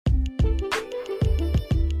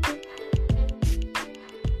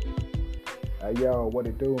Hey, yo, what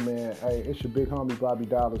it do, man? Hey, it's your big homie Bobby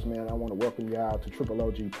Dollars, man. I want to welcome y'all to Triple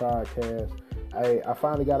OG Podcast. Hey, I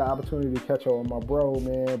finally got an opportunity to catch up with my bro,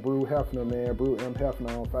 man, Brew Heffna, man, Brew M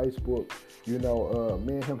Heffna on Facebook. You know,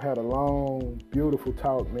 me and him had a long, beautiful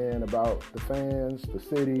talk, man, about the fans, the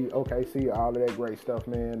city, OKC, all of that great stuff,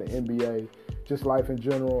 man, the NBA, just life in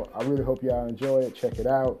general. I really hope y'all enjoy it. Check it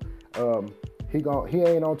out. He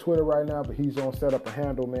ain't on Twitter right now, but he's on Set Up a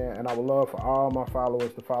Handle, man. And I would love for all my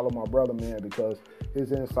followers to follow my brother, man, because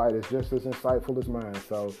his insight is just as insightful as mine.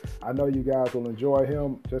 So I know you guys will enjoy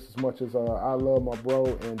him just as much as I love my bro.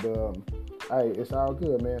 And hey, it's all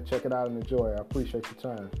good, man. Check it out and enjoy. I appreciate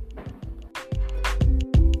your time.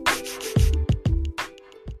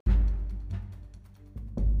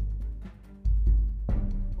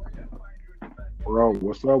 Bro,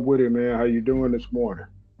 what's up with it, man? How you doing this morning?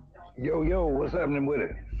 Yo, what's happening with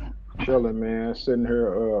it? Chilling, man. Sitting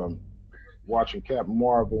here watching Captain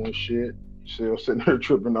Marvel and shit. Still sitting here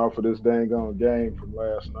tripping off of this dang on game from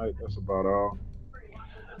last night. That's about all.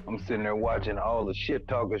 I'm sitting there watching all the shit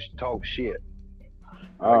talkers talk shit.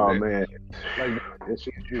 Oh man, it's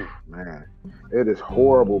you. man, it is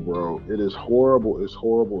horrible, bro. It is horrible. It's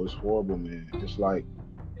horrible. It's horrible, man.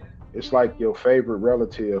 It's like your favorite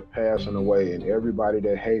relative passing away, and everybody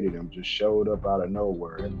that hated him just showed up out of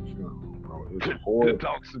nowhere at the funeral, bro. It's horrible. To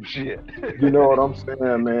talk some shit. You know what I'm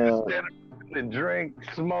saying, man? Instead of drink,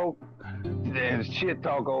 smoke, and shit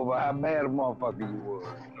talk over how bad a motherfucker you was.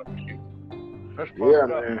 That's Yeah,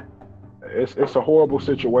 fucked up. man. It's a horrible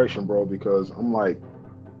situation, bro. Because I'm like,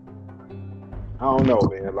 I don't know,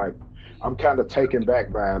 man. Like, I'm kind of taken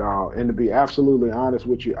back by it all. And to be absolutely honest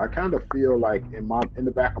with you, I kind of feel like in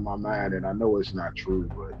the back of my mind, and I know it's not true,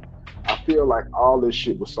 but I feel like all this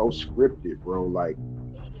shit was so scripted, bro. Like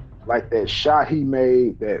that shot he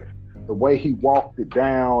made, that the way he walked it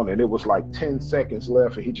down, and it was like 10 seconds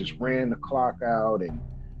left, and he just ran the clock out, and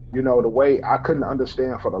you know the way I couldn't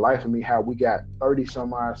understand for the life of me how we got 30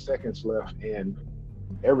 some odd seconds left, and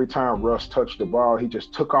every time Russ touched the ball, he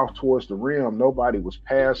just took off towards the rim. Nobody was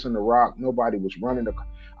passing the rock. Nobody was running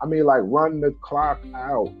like run the clock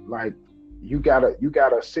out. Like you got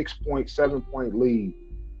a 6 point, 7 point lead,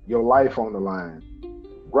 your life on the line.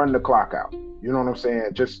 Run the clock out. You know what I'm saying?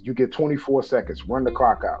 Just you get 24 seconds. Run the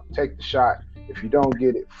clock out. Take the shot. If you don't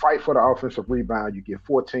get it, fight for the offensive rebound. You get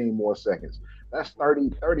 14 more seconds. That's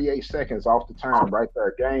 38 seconds off the time right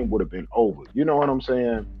there. Game would have been over. You know what I'm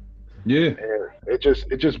saying? Yeah. And it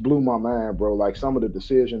just blew my mind, bro. Like some of the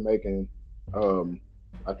decision making.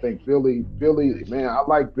 I think Billy, man, I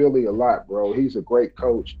like Billy a lot, bro. He's a great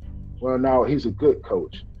coach. Well, no, he's a good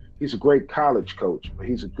coach. He's a great college coach, but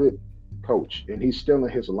he's a good coach, and he's still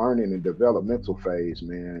in his learning and developmental phase,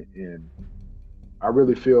 man. And I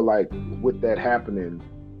really feel like with that happening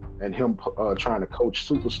and him trying to coach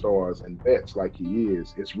superstars and vets like he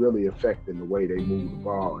is, it's really affecting the way they move the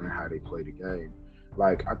ball and how they play the game.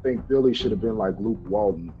 Like, I think Billy should have been like Luke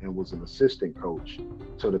Walton and was an assistant coach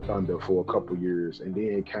to the Thunder for a couple years, and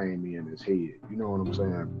then came in as head. You know what I'm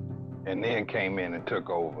saying? And then came in and took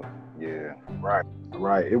over. Yeah. Right.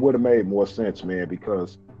 It would have made more sense, man,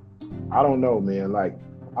 because I don't know, man. Like,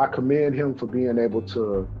 I commend him for being able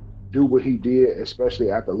to do what he did, especially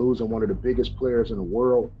after losing one of the biggest players in the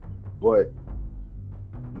world. But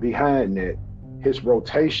behind that, his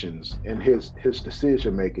rotations and his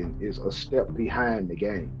decision making is a step behind the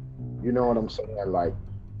game. You know what I'm saying? Like,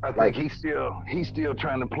 I think he's still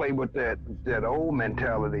trying to play with that old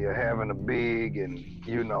mentality of having a big and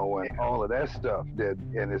and all of that stuff.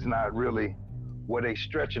 And it's not really where they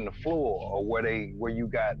stretching the floor or where you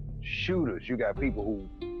got shooters, you got people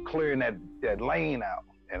who clearing that lane out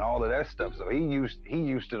and all of that stuff. So he used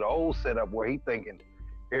to the old setup where he thinking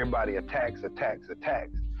everybody attacks,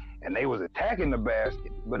 and they was attacking the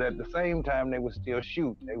basket, but at the same time they was still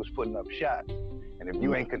shooting. They was putting up shots, and if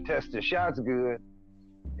you ain't contesting shots good,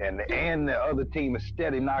 and the other team is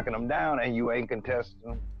steady knocking them down, and you ain't contesting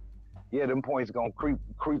them, yeah, them points gonna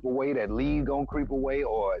creep away. That lead gonna creep away,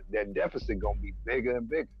 or that deficit gonna be bigger and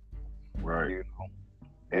bigger. Right. You know?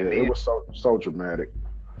 And it was so dramatic.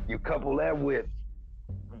 You couple that with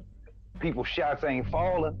people's shots ain't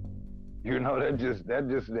falling. You know, that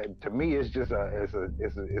to me it's just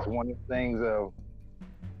it's one of the things of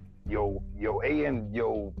your A and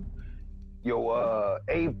your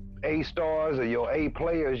A stars or your A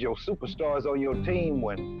players, your superstars on your team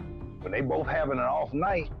when they both having an off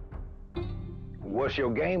night. What's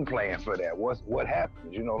your game plan for that? What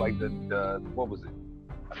happens? You know, like the what was it?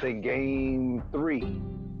 I think game 3.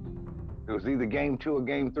 It was either game 2 or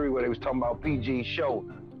game 3 where they was talking about PG's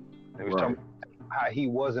shoulder. They was talking about how he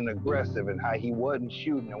wasn't aggressive and how he wasn't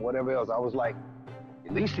shooting and whatever else. I was like,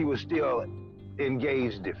 at least he was still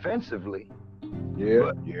engaged defensively.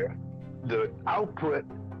 Yeah, but the output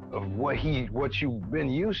of what you've been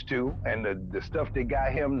used to, and the stuff that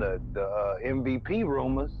got him the MVP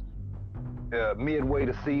rumors midway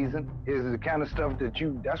the season, is the kind of stuff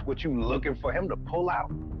that's what you looking for him to pull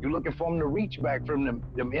out. You're looking for him to reach back from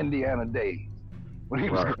them Indiana days when he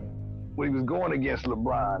was going against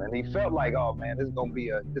LeBron, and he felt like, oh man, this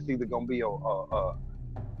either gonna be a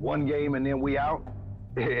one game and then we out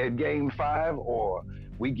at game 5, or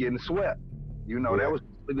we getting swept.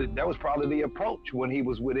 That was probably the approach when he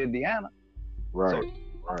was with Indiana. Right.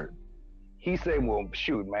 He said, well,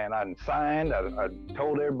 shoot, man, I signed. I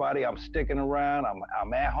told everybody I'm sticking around.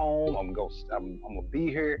 I'm at home. I'm gonna be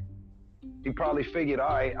here. He probably figured, all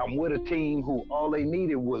right, I'm with a team who all they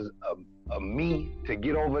needed was a me to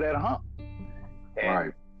get over that hump.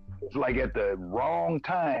 And it's like at the wrong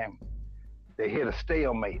time, they hit a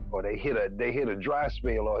stalemate, or they hit a dry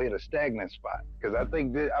spell, or hit a stagnant spot. Because I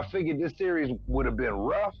figured this series would have been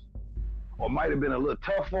rough, or might have been a little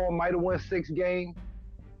tough for them, might have won 6 games.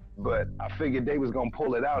 But I figured they was gonna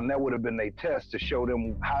pull it out, and that would have been their test to show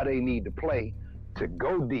them how they need to play to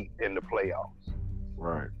go deep in the playoffs.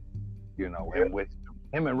 Right. And with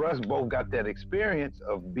him and Russ both got that experience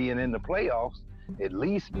of being in the playoffs, at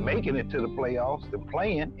least making it to the playoffs and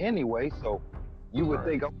playing anyway. So you would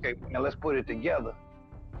think, okay, now let's put it together.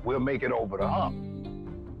 We'll make it over the hump.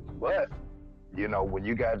 But when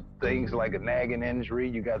you got things like a nagging injury,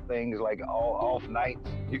 you got things like off nights,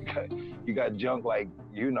 you got junk like,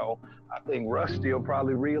 I think Russ still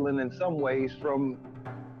probably reeling in some ways from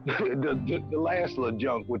the last little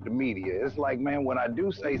junk with the media. It's like, man, when I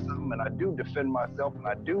do say something and I do defend myself and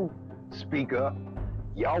I do speak up,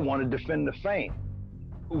 y'all want to defend the fan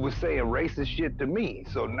who was saying racist shit to me.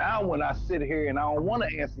 So now when I sit here and I don't want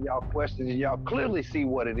to answer y'all questions, and y'all clearly see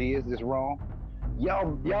what it is that's wrong,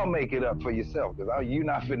 y'all make it up for yourself, because you're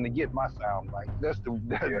not finna get my sound bites.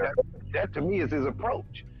 That to me is his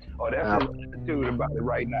approach, or that's his attitude about it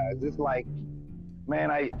right now. It's just like, man,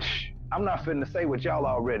 I'm not finna say what y'all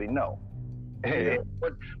already know. And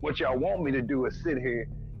what y'all want me to do is sit here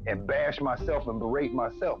and bash myself and berate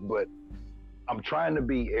myself, but I'm trying to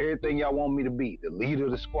be everything y'all want me to be: the leader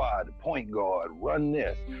of the squad, the point guard, run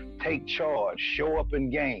this, take charge, show up in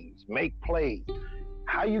games, make plays.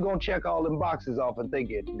 How you gonna check all them boxes off and think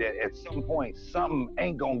that at some point something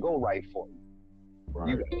ain't gonna go right for you?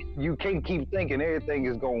 Right. You can't keep thinking everything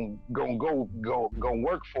is gonna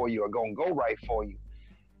work for you or gonna go right for you,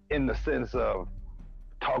 in the sense of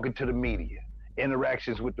talking to the media,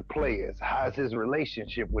 interactions with the players. How's his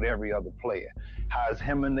relationship with every other player? How's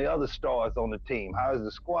him and the other stars on the team? How's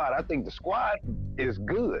the squad? I think the squad is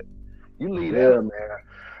good. You leave that, man.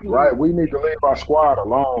 Right, we need to leave our squad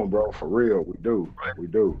alone, bro. For real, we do. Right. We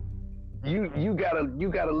do. You gotta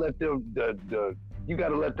let them you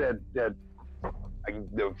gotta let that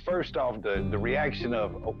the first off the reaction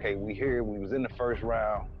of, okay, we here, we was in the first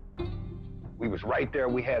round, we was right there,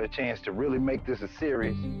 we had a chance to really make this a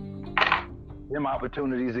series. Them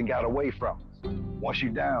opportunities and got away from us. Once you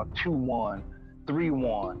down 2-1,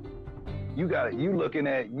 3-1, you looking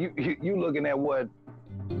at what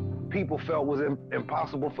people felt was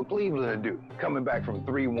impossible for Cleveland to do, coming back from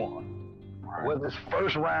 3-1. Right. Whether it's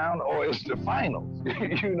first round or it's the finals,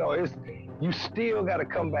 you still got to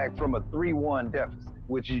come back from a 3-1 deficit,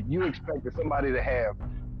 which you expected somebody to have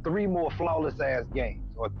 3 more flawless ass games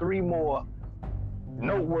or 3 more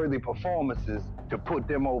noteworthy performances to put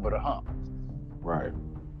them over the hump. Right.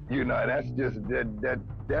 That's just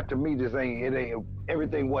that to me just ain't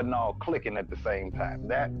everything wasn't all clicking at the same time.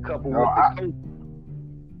 That coupled with the coach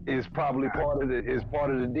is probably part of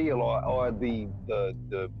the deal, or the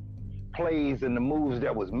plays and the moves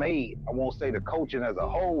that was made. I won't say the coaching as a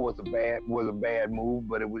whole was a bad move,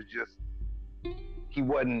 but it was just he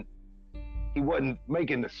wasn't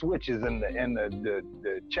making the switches and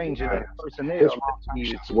the changing of personnel. His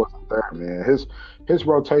rotations wasn't there, man. His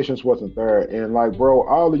rotations wasn't there. And like, bro,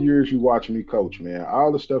 all the years you watch me coach, man,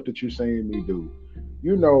 all the stuff that you seen me do,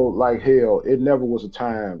 like hell, it never was a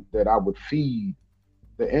time that I would feed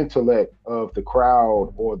the intellect of the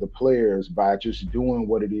crowd or the players by just doing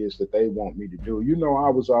what it is that they want me to do. I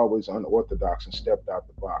was always unorthodox and stepped out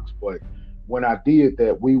the box, but when I did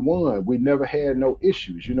that, we won. We never had no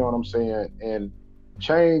issues. You know what I'm saying? And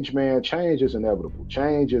change, man, change is inevitable.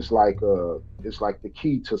 Change is like the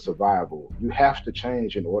key to survival. You have to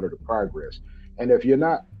change in order to progress. And if you're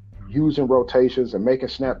not using rotations and making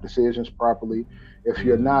snap decisions properly, if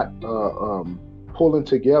you're not pulling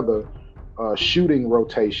together shooting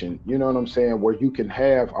rotation, you know what I'm saying, where you can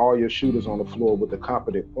have all your shooters on the floor with a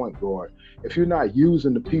competent point guard, if you're not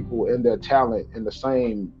using the people and their talent in the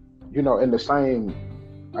same in the same,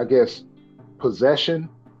 I guess, possession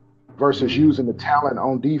versus using the talent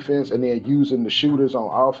on defense and then using the shooters on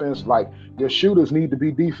offense. Like, your shooters need to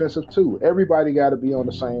be defensive too. Everybody got to be on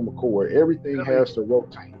the same accord. Everything has to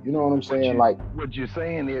rotate. You know what I'm saying? What you're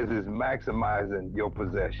saying is maximizing your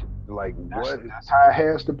possession. Like, that's how it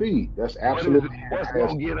has to be. That's absolutely what's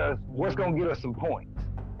gonna get us some points.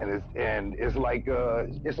 And it's like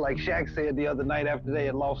Shaq said the other night after they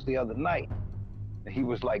had lost the other night. He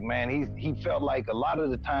was like, man, he felt like a lot of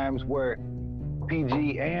the times where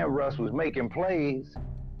PG and Russ was making plays,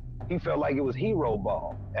 he felt like it was hero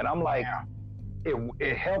ball. And I'm like,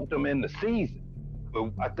 it helped them in the season.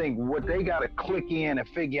 But I think what they got to click in and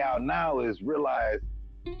figure out now is realize,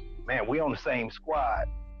 man, we on the same squad.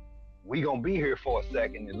 We gonna be here for a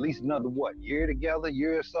second, at least another year together,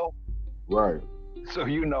 year or so. Right. So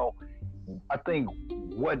I think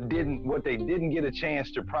what they didn't get a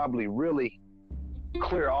chance to probably really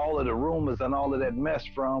clear all of the rumors and all of that mess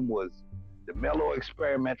from was the Melo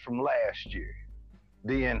experiment from last year.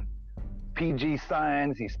 Then PG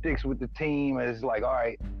signs, he sticks with the team, and it's like, all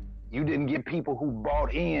right, you didn't get people who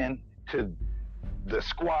bought in to the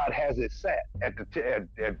squad has it set at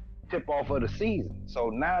tip off of the season. So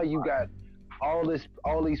now you got all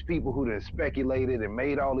these people who have speculated and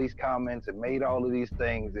made all these comments and made all of these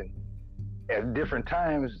things, and at different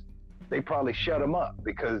times they probably shut them up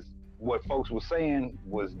because what folks were saying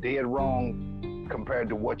was dead wrong compared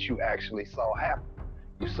to what you actually saw happen.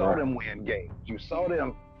 You saw them win games. You saw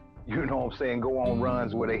them, go on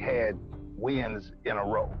runs where they had wins in a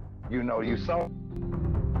row. You saw.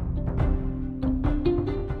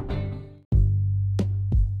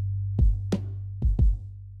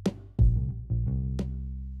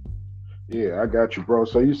 Yeah, I got you, bro.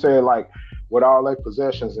 So you said, like, with all that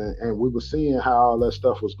possessions and we were seeing how all that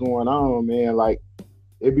stuff was going on, man, like,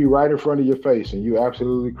 it'd be right in front of your face, and you're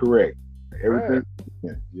absolutely correct. Everything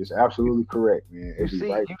is absolutely correct, man.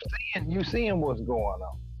 You seeing what's going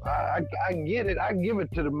on. I get it. I give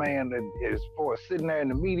it to the man that as far as sitting there in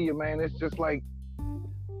the media, man. It's just like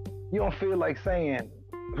you don't feel like saying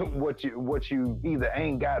what you either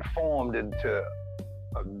ain't got formed into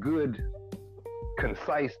a good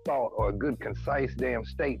concise thought or a good concise damn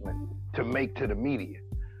statement to make to the media.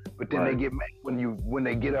 But then they get mad when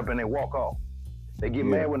they get up and they walk off. They get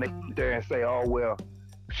mad when they sit there and say, "Oh well,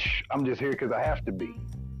 I'm just here because I have to be."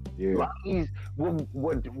 Yeah. A lot of these,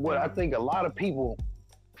 what I think a lot of people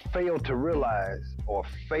fail to realize, or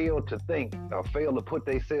fail to think, or fail to put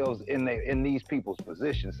themselves in these people's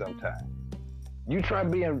positions. Sometimes you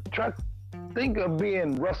think of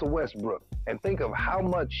being Russell Westbrook and think of how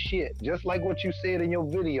much shit, just like what you said in your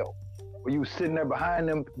video, where you sitting there behind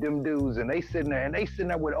them dudes, and they sitting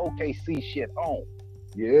there with OKC shit on.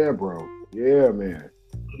 Yeah, bro. Yeah, man.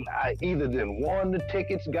 I either then won the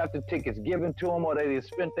tickets, got the tickets given to them, or they just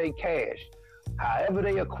spent their cash. However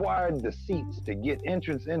they acquired the seats to get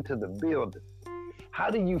entrance into the building. How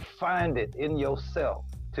do you find it in yourself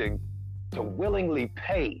to willingly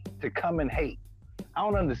pay to come and hate? I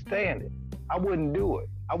don't understand it. I wouldn't do it.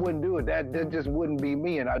 That just wouldn't be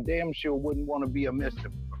me, and I damn sure wouldn't want to be amidst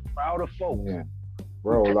a crowd of folks. Yeah.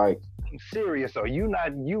 Bro, like, serious, or you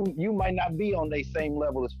might not be on their same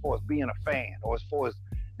level as far as being a fan or as far as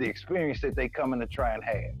the experience that they coming to try and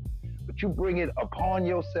have. But you bring it upon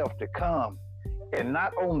yourself to come and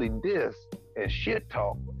not only diss and shit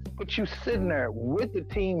talk, but you sitting there with the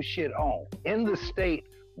team shit on in the state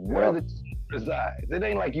where the team resides. It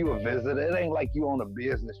ain't like you a visitor. It ain't like you on a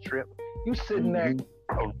business trip. You sitting there,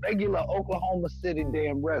 a regular Oklahoma City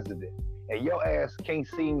damn resident, and your ass can't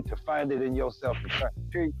seem to find it in yourself to try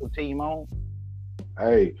to cheer your team on.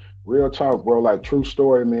 Hey, real talk, bro. Like, true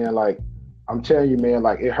story, man. Like, I'm telling you, man,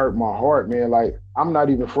 like, it hurt my heart, man. Like, I'm not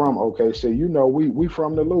even from OKC. We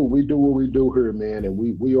from the Lou. We do what we do here, man, and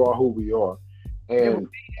we are who we are. And we ain't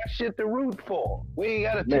got shit to root for. We ain't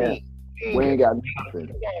got a team. We ain't got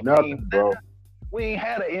nothing, bro. We ain't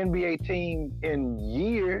had an NBA team in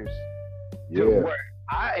years to where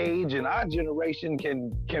our age and our generation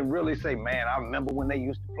can really say, man, I remember when they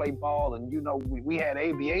used to play ball, and we had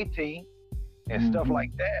ABA team and stuff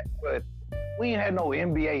like that, but we ain't had no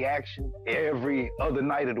NBA action every other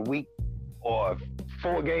night of the week, or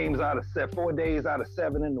 4 days out of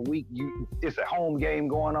 7 in the week. It's a home game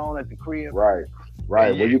going on at the crib. Right.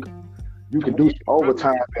 Well, you can do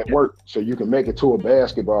overtime at work so you can make it to a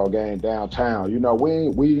basketball game downtown.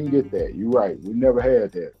 We didn't get that. You're right. We never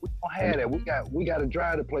had that. We don't have that. We got to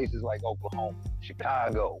drive to places like Oklahoma,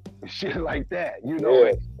 Chicago, shit like that.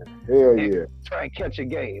 Hell yeah. Try and catch a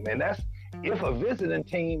game, and that's if a visiting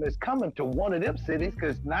team is coming to one of them cities,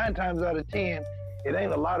 because 9 times out of 10, it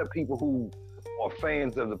ain't a lot of people who or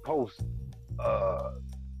fans of the post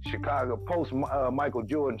Michael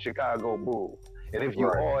Jordan Chicago Bulls. And if you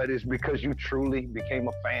are, it is because you truly became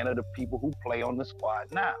a fan of the people who play on the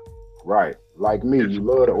squad now. Right. Like me, you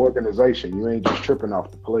love the organization. You ain't just tripping off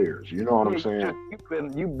the players. You know what I'm saying?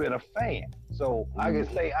 You've been a fan. So I can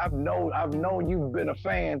say I've known you've been a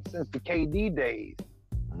fan since the KD days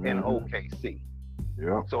in OKC.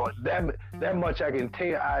 Yeah. So that much I can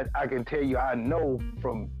tell. I can tell you I know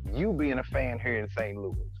from you being a fan here in St.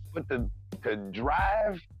 Louis. But to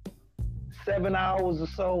drive 7 hours or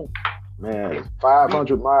so. Man, it's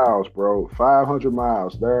 500 miles, bro. 500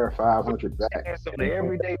 miles there, 500 back. On an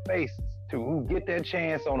everyday basis to get that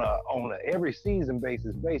chance on a every season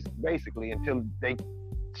basis, basically until they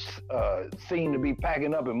seem to be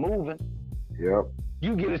packing up and moving. Yep.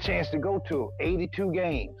 You get a chance to go to 82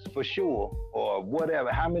 games for sure, or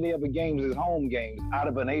whatever. How many other games is home games out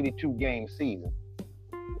of an 82 game season?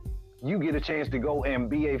 You get a chance to go and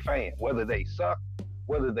be a fan, whether they suck,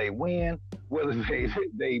 whether they win, whether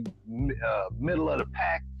they middle of the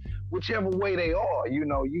pack, whichever way they are,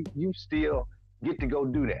 you still get to go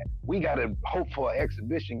do that. We got to hope for an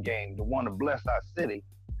exhibition game to want to bless our city.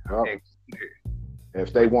 Yep.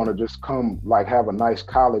 If they want to just come, like, have a nice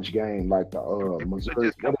college game, like the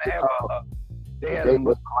Missouri. They had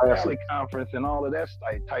a Valley Conference and all of that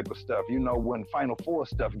type of stuff, when Final Four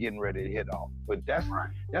stuff getting ready to hit off. But that's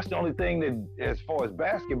the only thing that, as far as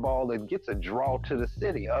basketball, that gets a draw to the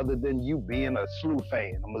city, other than you being a SLU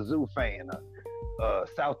fan, a Mizzou fan, a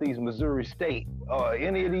Southeast Missouri State, or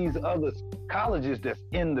any of these other colleges that's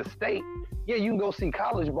in the state. Yeah, you can go see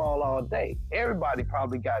college ball all day. Everybody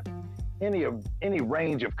probably got any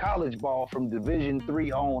range of college ball from Division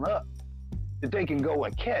III on up that they can go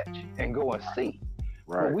and catch and go and see.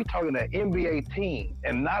 Right. But we're talking an NBA team,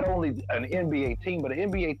 and not only an NBA team, but an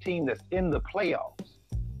NBA team that's in the playoffs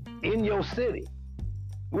in your city,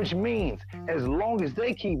 which means as long as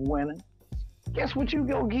they keep winning, guess what you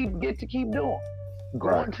get to keep doing?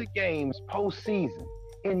 Going to games postseason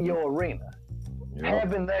in your arena,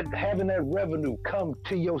 having that revenue come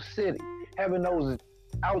to your city, having those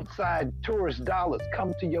outside tourist dollars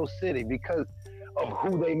come to your city because of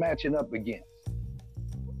who they matching up against.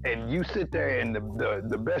 And you sit there, and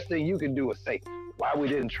the best thing you can do is say, why we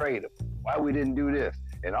didn't trade him, why we didn't do this,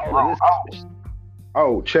 and all of this.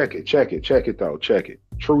 Oh, check it though.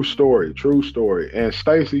 True story. And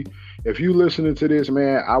Stacy, if you listening to this,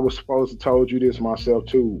 man, I was supposed to told you this myself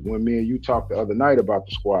too when me and you talked the other night about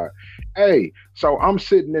the squad. Hey, so I'm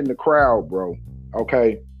sitting in the crowd, bro.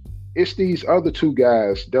 Okay. It's these other two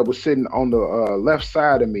guys that were sitting on the left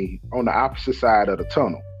side of me, on the opposite side of the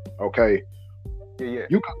tunnel. Okay. Yeah.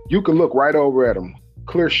 You can look right over at them.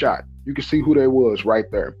 Clear shot. You can see who they was right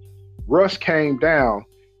there. Russ came down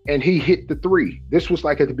and he hit the three. This was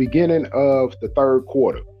like at the beginning of the third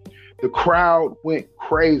quarter. The crowd went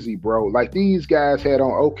crazy, bro. Like, these guys had on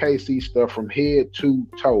OKC stuff from head to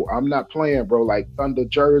toe. I'm not playing, bro. Like Thunder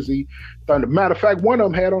jersey. Matter of fact, one of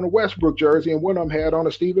them had on a Westbrook jersey and one of them had on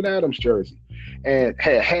a Steven Adams jersey. And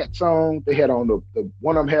had hats on. They had on the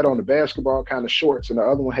one of them had on the basketball kind of shorts, and the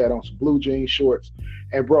other one had on some blue jean shorts.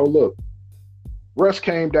 And bro, look, Russ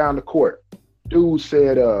came down the court. Dude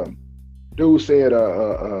said,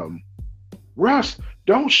 Russ,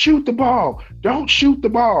 don't shoot the ball. Don't shoot the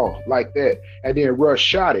ball, like that. And then Russ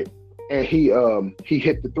shot it, and he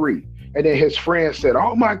hit the three. And then his friend said,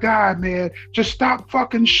 oh my God, man, just stop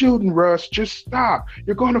fucking shooting, Russ. Just stop.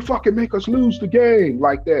 You're going to fucking make us lose the game,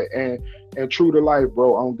 like that. And true to life,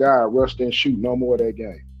 bro, on God, Russ didn't shoot no more of that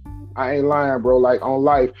game. I ain't lying, bro. Like, on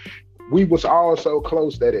life, we was all so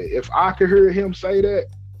close that if I could hear him say that,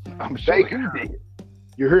 I'm shaking.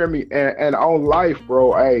 You hear me? And on life,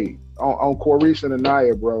 bro, hey, on Corey and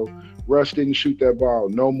Anaya, bro, Russ didn't shoot that ball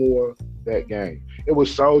no more that game. It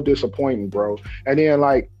was so disappointing, bro. And then,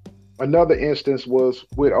 like, another instance was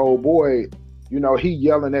with old boy, he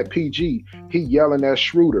yelling at PG. He yelling at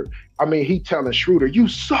Schroeder. I mean, he telling Schroeder, you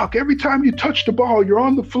suck. Every time you touch the ball, you're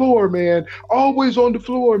on the floor, man. Always on the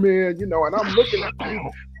floor, man. And I'm looking at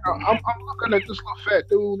I'm looking at this little fat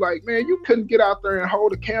dude like, man, you couldn't get out there and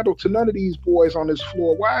hold a candle to none of these boys on this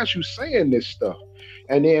floor. Why is you saying this stuff?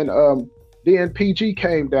 And then PG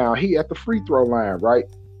came down. He at the free throw line, right?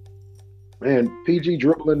 And PG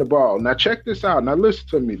dribbling the ball. Now check this out. Now listen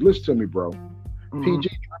to me, bro. Mm-hmm. PG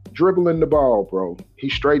dribbling the ball, bro. He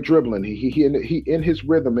straight dribbling. He in his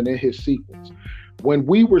rhythm and in his sequence. When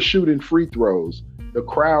we were shooting free throws, the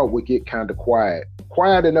crowd would get kind of quiet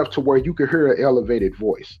enough to where you could hear an elevated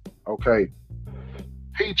voice. Okay.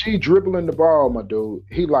 PG dribbling the ball, my dude.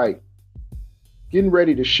 He like getting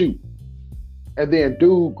ready to shoot. And then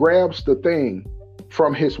dude grabs the thing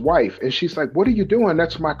from his wife. And she's like, "What are you doing?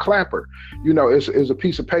 That's my clapper." It's a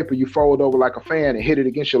piece of paper you fold over like a fan and hit it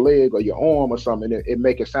against your leg or your arm or something. And it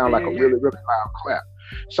make it sound like a really, really loud clap.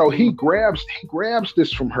 So he grabs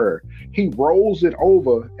this from her. He rolls it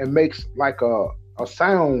over and makes like a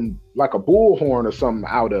sound like a bullhorn or something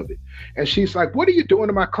out of it. And she's like, "What are you doing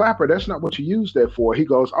to my clapper? That's not what you use that for." He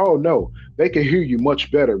goes, "Oh no, they can hear you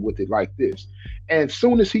much better with it like this." And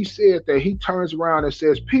soon as he said that, he turns around and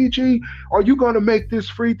says, "PG, are you going to make this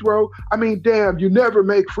free throw? I mean, damn, you never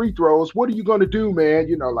make free throws. What are you going to do, man?"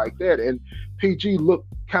 Like that. And PG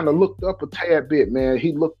looked up a tad bit, man.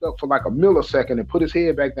 He looked up for like a millisecond and put his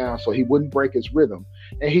head back down so he wouldn't break his rhythm.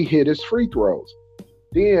 And he hit his free throws.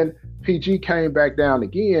 Then PG came back down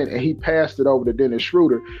again and he passed it over to Dennis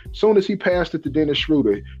Schroeder. As soon as he passed it to Dennis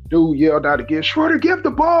Schroeder, dude yelled out again, "Schroeder, give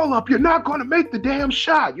the ball up. You're not going to make the damn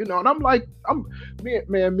shot." And I'm like, me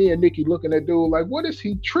and Nikki looking at dude like, what is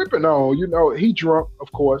he tripping on? He drunk,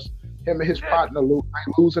 of course. Him and his partner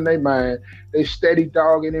losing their mind. They steady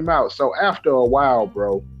dogging him out. So after a while,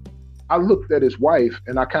 bro, I looked at his wife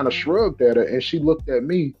and I kind of shrugged at her and she looked at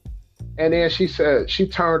me. And then she said, she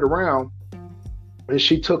turned around and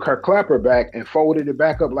she took her clapper back and folded it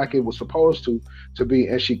back up like it was supposed to be,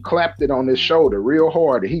 and she clapped it on his shoulder real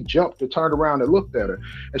hard, and he jumped and turned around and looked at her,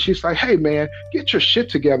 and she's like, "Hey man, get your shit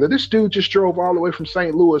together. This dude just drove all the way from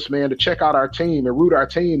St. Louis, man, to check out our team and root our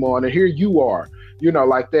team on, and here you are,"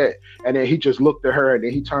 like that. And then he just looked at her, and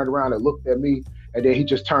then he turned around and looked at me, and then he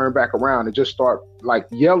just turned back around and just started like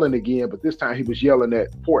yelling again, but this time he was yelling at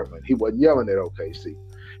Portland. He wasn't yelling at OKC.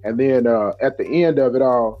 And then at the end of it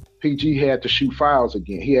all, PG had to shoot fouls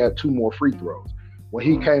again. He had 2 more free throws. When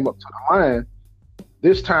he came up to the line,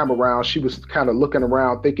 this time around, she was kind of looking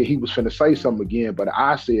around thinking he was finna say something again, but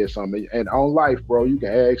I said something. And on life, bro, you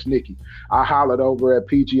can ask Nikki. I hollered over at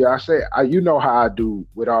PG. I said, you know how I do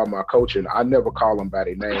with all my coaching. I never call them by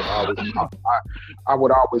their name. I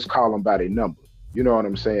would always call them by their number. You know what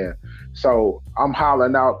I'm saying? So I'm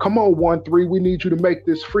hollering out, "Come on, 1-3, we need you to make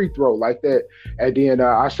this free throw," like that. And then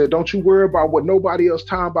I said, "Don't you worry about what nobody else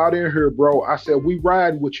talking about in here, bro." I said, "We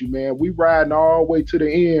riding with you, man. We riding all the way to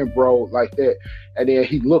the end, bro," like that. And then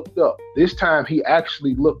he looked up. This time he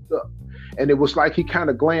actually looked up. And it was like he kind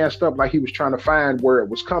of glanced up like he was trying to find where it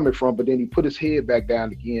was coming from, but then he put his head back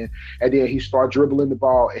down again. And then he started dribbling the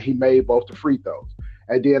ball and he made both the free throws.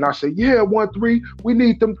 And then I said, "Yeah, 1-3, we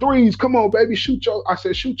need them threes. Come on, baby, shoot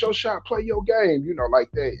your shot, play your game,"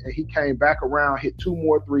 like that. And he came back around, hit 2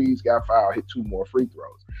 more threes, got fouled, hit 2 more free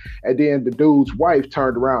throws. And then the dude's wife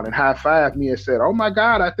turned around and high-fived me and said, "Oh my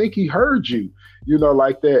God, I think he heard you,"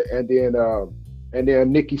 like that. And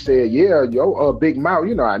then Nikki said, "Yeah, yo, big mouth,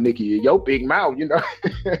 how Nikki, yo, big mouth, and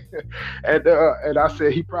I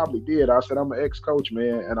said, "He probably did." I said, "I'm an ex-coach,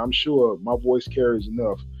 man, and I'm sure my voice carries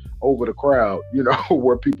enough over the crowd,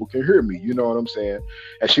 where people can hear me," you know what I'm saying?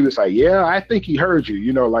 And she was like, "Yeah, I think he heard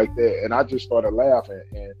you," like that. And I just started laughing,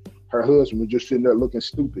 and her husband was just sitting there looking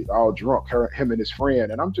stupid, all drunk, him and his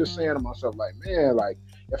friend. And I'm just saying to myself, like, man, like,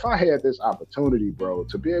 if I had this opportunity, bro,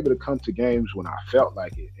 to be able to come to games when I felt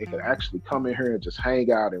like it could actually come in here and just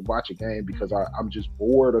hang out and watch a game because I'm just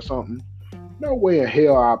bored or something. No way in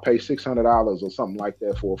hell I'll pay $600 or something like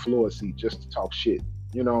that for a floor seat just to talk shit.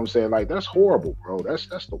 You know what I'm saying? Like, that's horrible, bro. That's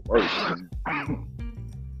the worst, man. I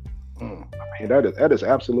mean, that is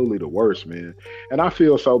absolutely the worst, man. And I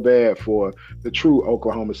feel so bad for the true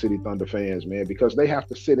Oklahoma City Thunder fans, man, because they have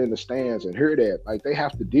to sit in the stands and hear that. Like, they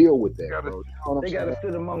have to deal with that, bro. You know what they got to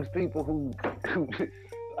sit amongst people who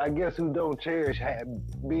I guess, who don't cherish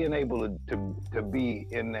being able to be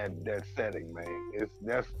in that setting, man.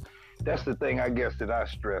 That's the thing, I guess, that I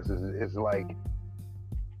stress is like,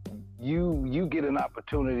 you get an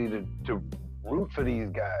opportunity to root for these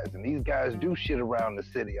guys, and these guys do shit around the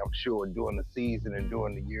city, I'm sure, during the season and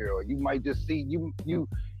during the year. Or you might just see you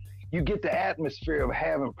get the atmosphere of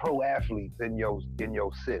having pro athletes in your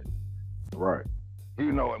city, right?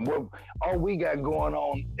 And what all we got going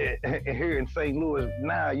on here in St. Louis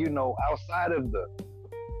now, outside of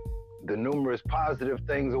the numerous positive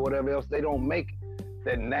things or whatever else, they don't make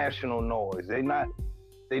that national noise. They not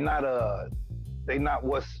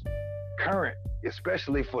what's current,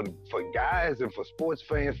 especially for guys and for sports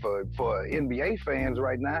fans, for NBA fans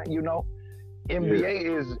right now.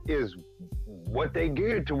 NBA is what they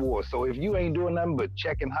geared towards. So if you ain't doing nothing but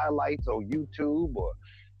checking highlights on YouTube or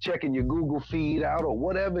checking your Google feed out or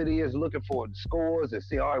whatever it is, looking for the scores and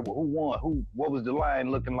see, all right, well, who won? What was the line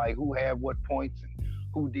looking like? Who had what points and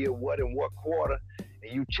who did what in what quarter?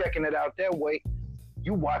 And you checking it out that way,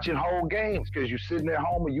 you watching whole games because you sitting at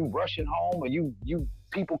home or you rushing home or you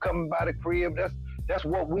people coming by the crib. That's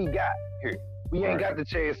what we got here. We ain't got the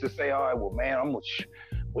chance to say, all right, well, man,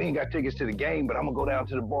 we ain't got tickets to the game, but I'm gonna go down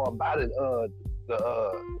to the bar by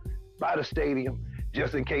the stadium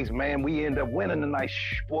just in case, man, we end up winning tonight.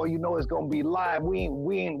 Boy, you know it's gonna be live. We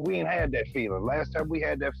ain't had that feeling. Last time we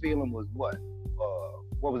had that feeling was what?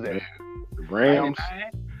 What was that? The Rams.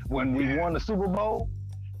 When we won the Super Bowl.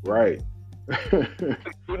 Right.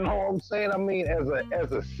 You know what I'm saying? I mean,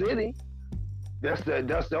 as a city, that's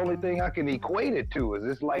the only thing I can equate it to. Is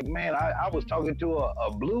it's like, man, I was talking to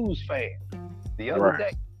a blues fan the other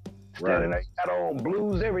day. Standing there, got on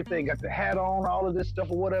blues, everything, got the hat on, all of this stuff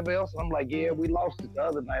or whatever else. I'm like, yeah, we lost it the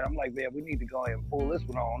other night. I'm like, man, we need to go ahead and pull this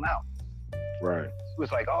one on out. Right. It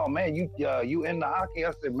was like, oh man, you into hockey?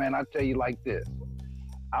 I said, man, I tell you like this.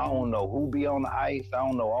 I don't know who be on the ice. I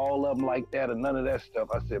don't know all of them like that or none of that stuff.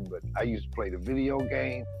 I said, but I used to play the video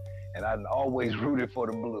game, and I always rooted for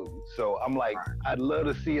the Blues. So I'm like, I'd love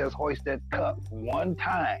to see us hoist that cup one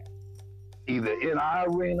time, either in our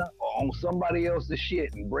arena or on somebody else's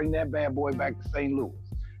shit, and bring that bad boy back to St. Louis.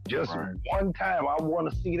 Just one time, I want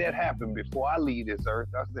to see that happen before I leave this earth.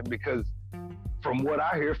 I said, because from what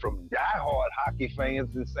I hear from diehard hockey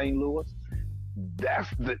fans in St. Louis, that's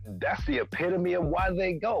the epitome of why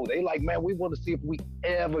they go. They like, man, we want to see if we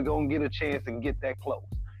ever gonna get a chance and get that close.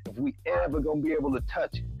 If we ever gonna be able to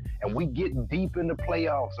touch it. And we get deep in the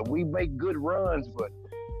playoffs and we make good runs, but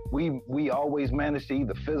we always manage to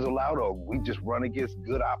either fizzle out or we just run against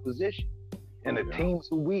good opposition. And the teams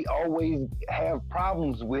who we always have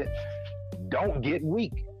problems with don't get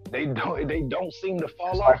weak. They don't seem to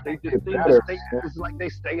fall off. They just seem to stay. It's like they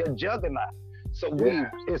stay a juggernaut. So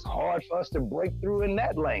it's hard for us to break through in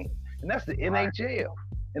that lane. And that's the NHL.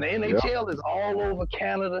 And the NHL is all over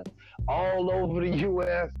Canada, all over the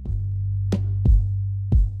US.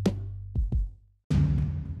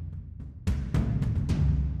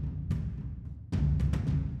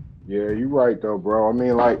 Yeah, you're right though, bro. I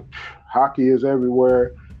mean, like, hockey is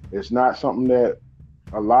everywhere. It's not something that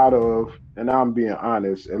a lot of, and I'm being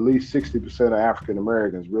honest, at least 60% of African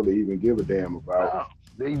Americans really even give a damn about.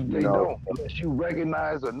 They don't, unless you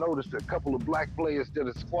recognize or notice a couple of black players that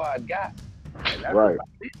the squad got. And that's about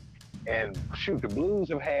it. And shoot, the Blues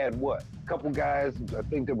have had what? A couple guys, I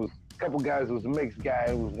think there was a couple guys who was a mixed guy.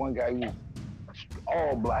 There was one guy who was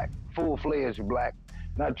all black, full-fledged black.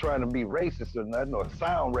 Not trying to be racist or nothing or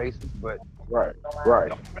sound racist, but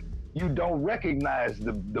you don't recognize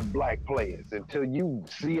the black players until you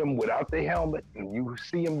see them without their helmet and you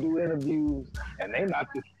see them do interviews, and they're not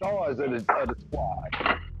the stars of the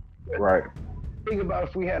squad. Right. Think about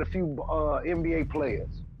if we had a few NBA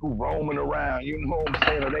players who roaming around, you know what I'm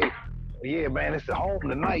saying? Or they, yeah, man, it's a home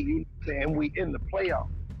tonight, you know what I'm saying? We in the playoffs.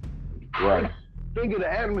 Right. Think of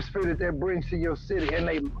the atmosphere that brings to your city, and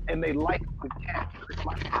they like the cats.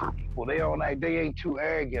 Well, they ain't too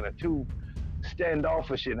arrogant or too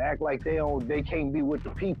standoffish and act like they can't be with the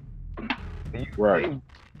people.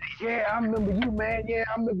 Yeah, I remember you, man. Yeah,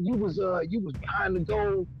 I remember you was behind the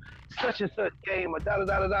goal, such and such game, or da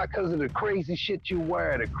because of the crazy shit you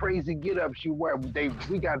wear, the crazy get-ups you wear.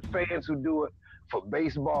 We got fans who do it for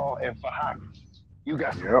baseball and for hockey. You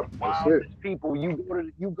got some of the wildest people.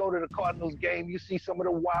 You go to the Cardinals game, you see some of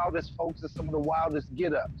the wildest folks and some of the wildest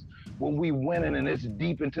get-ups when we winning and it's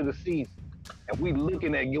deep into the season. And we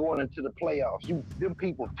looking at going into the playoffs. Them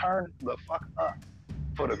people turn the fuck up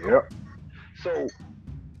for the Cardinals. So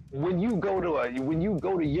when you go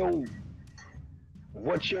to your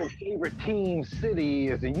what your favorite team city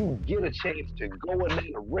is and you get a chance to go in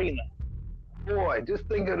that arena, boy, just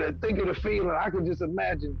think of the feeling. I could just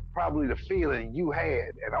imagine probably the feeling you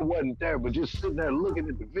had, and I wasn't there, but just sitting there looking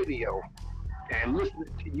at the video and listening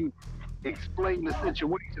to you explain the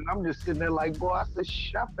situation. I'm just sitting there like, boy, I said,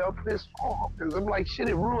 I felt this fall, because I'm like, shit,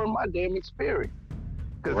 it ruined my damn experience.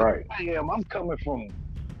 Because I'm coming from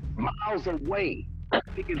miles away,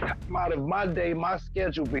 taking time out of my day, my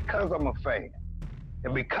schedule, because I'm a fan,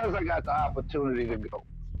 and because I got the opportunity to go.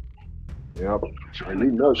 Yep. And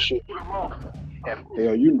you know shit.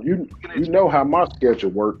 Yeah, you know how my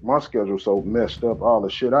schedule works. My schedule's so messed up, all the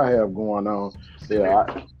shit I have going on.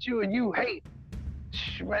 Yeah. You hate.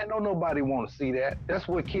 Man, don't nobody want to see that. That's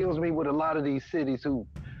what kills me with a lot of these cities who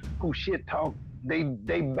shit talk. They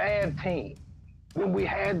bad team. When we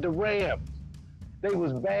had the Rams, they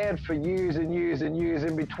was bad for years and years and years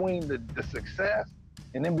in between the success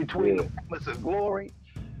and in between the moments of glory.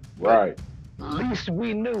 Right. But at least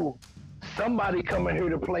we knew somebody coming here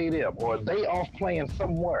to play them, or they off playing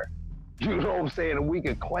somewhere. You know what I'm saying? And we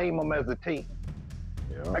could claim them as a team.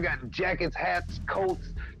 Yeah. I got jackets, hats, coats,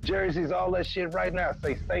 jerseys, all that shit right now.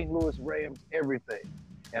 Say St. Louis Rams, everything.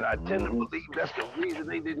 And I tend to believe that's the reason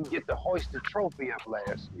they didn't get to hoist the trophy up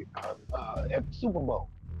last year at the Super Bowl.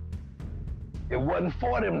 It wasn't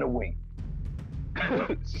for them to win.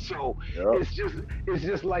 So it's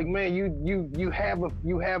just like, man, you have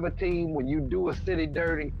a team. When you do a city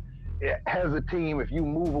dirty, it has a team. If you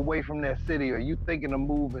move away from that city or you thinking of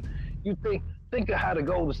moving, you think of how the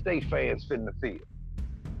Golden State fans fit in the field.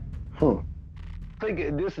 Think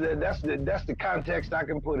of this. That's the context I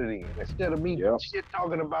can put it in. Instead of me shit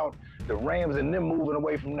talking about the Rams and them moving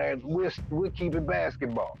away from there, we'll keep it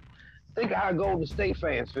basketball. Think of how Golden State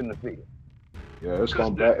fans fit in the field. Yeah, it's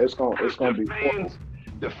gonna be fans,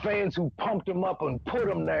 the fans who pumped them up and put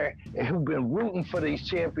them there and who've been rooting for these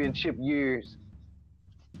championship years.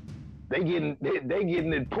 They getting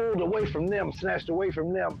it pulled away from them, snatched away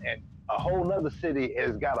from them, and a whole nother city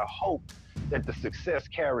has got a hope that the success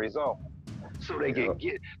carries on. So they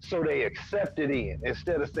so they accept it in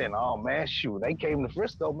instead of saying, "Oh man, shoot, they came to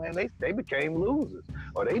Frisco, man, they became losers,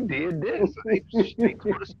 or they did this, or they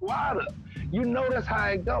put a squad up." You know that's how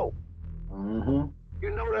it go. You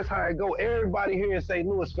know that's how it go. Everybody here in St.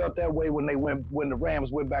 Louis felt that way when the Rams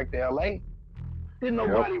went back to LA. Didn't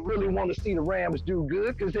nobody really want to see the Rams do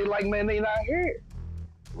good because they like, man, they not here.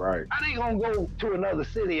 Right. How they gonna go to another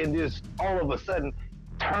city and just all of a sudden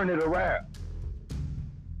turn it around?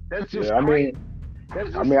 That's just crazy.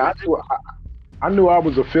 I knew I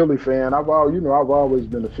was a Philly fan. I've always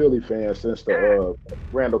been a Philly fan since the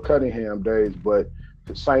Randall Cunningham days, but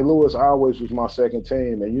St. Louis always was my second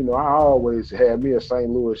team, and I always had me a St.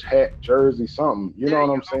 Louis hat, jersey, something. You know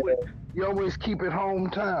what I'm saying? You always keep it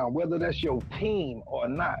hometown, whether that's your team or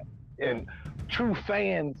not. And true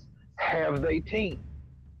fans have their team.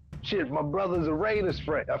 Shit, my brother's a Raiders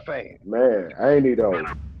fan. Man, ain't he though?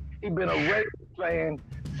 He been a Raiders fan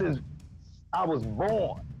since I was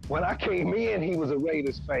born. When I came in, he was a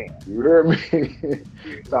Raiders fan. You heard me?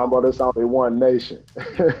 Talking about it's only one nation.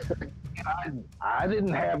 I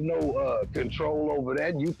didn't have no control over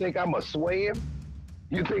that. You think I'm gonna sway him?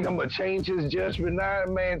 You think I'm gonna change his judgment now?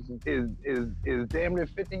 Man is damn near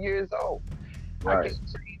 50 years old. Right. I can't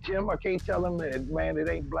change him. I can't tell him that, man, it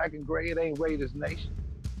ain't black and gray. It ain't Raiders Nation.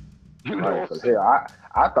 You know? Hell,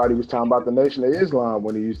 I thought he was talking about the Nation of Islam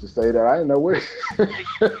when he used to say that. I didn't know where.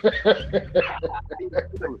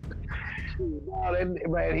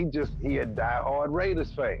 Man, he a diehard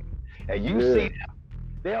Raiders fan, and you see them.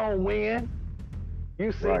 They don't win.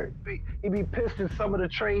 You see, he be pissed at some of the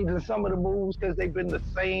trades and some of the moves because they've been the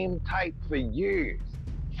same type for years.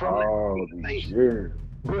 These years.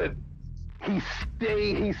 But he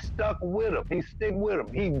stuck with him. He stick with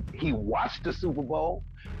him. He watched the Super Bowl,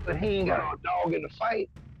 but he ain't got no dog in the fight.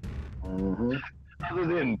 Other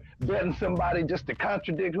than betting somebody just to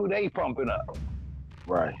contradict who they pumping up.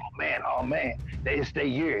 Right. Oh man, it's their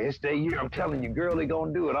year. It's their year. I'm telling you, girl, they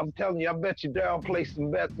gonna do it. I'm telling you, I bet you down play some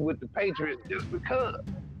bets with the Patriots just because.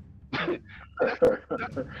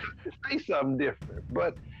 Say something different.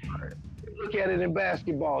 But look at it in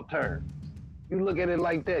basketball terms. You look at it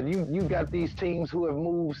like that. You got these teams who have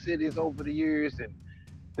moved cities over the years, and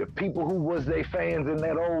the people who was their fans in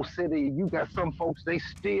that old city, you got some folks, they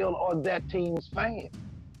still are that team's fans.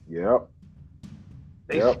 Yep.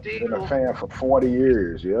 They still been a fan for 40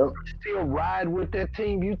 years. Yep. Still ride with that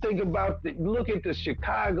team. You think about look at the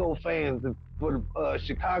Chicago fans for the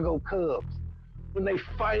Chicago Cubs when they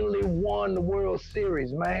finally won the World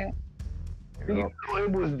Series, man. Yep. You know,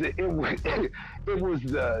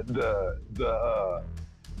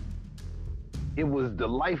 it was the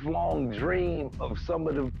lifelong dream of some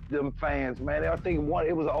of them fans, man. I think it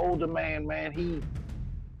was an older man,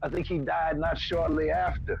 I think he died not shortly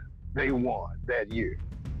after they won that year.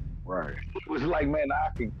 Right. It was like, man, I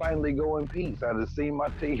could finally go in peace. I just seen my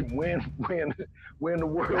team win the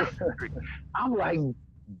World Series. I'm like,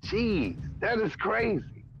 geez, that is crazy.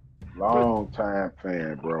 Long time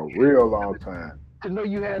fan, bro. Real long time. To know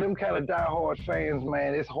you had them kind of diehard fans,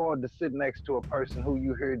 man, it's hard to sit next to a person who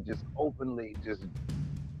you heard just openly, just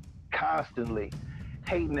constantly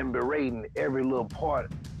hating and berating every little part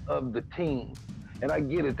of the team. And I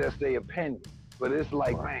get it, that's their opinion. But it's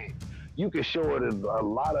like, man, you can show it in a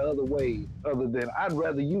lot of other ways other than I'd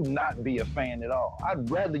rather you not be a fan at all. I'd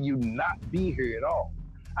rather you not be here at all.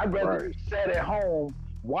 I'd rather you sat at home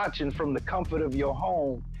watching from the comfort of your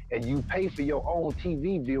home and you pay for your own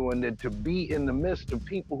TV viewing than to be in the midst of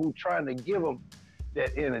people who trying to give them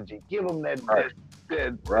that energy, give them that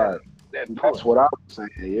That's what I was saying.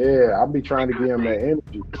 Yeah, I'll be trying to give them that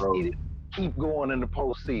energy, bro. Keep going in the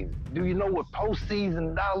postseason. Do you know what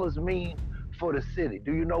postseason dollars mean for the city?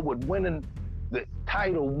 Do you know what winning the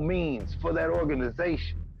title means for that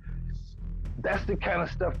organization? That's the kind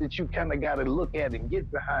of stuff that you kind of got to look at and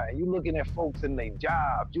get behind. You looking at folks in their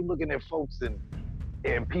jobs. You looking at folks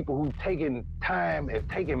and people who taking time and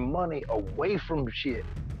taking money away from shit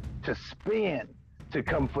to spend to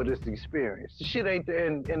come for this experience. The shit ain't there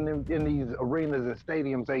in these arenas and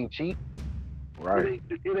stadiums ain't cheap. Right.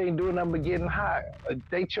 It ain't doing nothing but getting higher.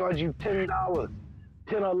 They charge you $10, $10 or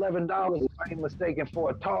 $11, if I ain't mistaken,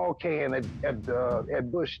 for a tall can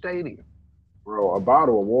at Busch Stadium. Bro, a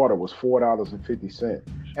bottle of water was $4.50.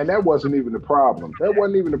 And that wasn't even the problem. That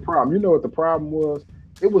wasn't even the problem. You know what the problem was?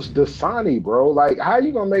 It was Dasani, bro. Like, how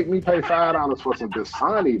you gonna make me pay $5 for some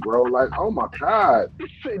Dasani, bro? Like, oh my God.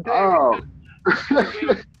 Oh.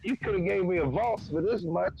 You could have gave me a Voss for this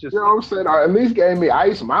much. You know what I'm saying? Or at least gave me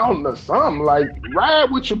Ice Mountain or something. Like,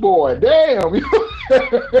 ride with your boy. Damn.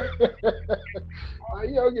 Like,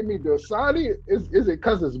 you don't give me Dasani. Is it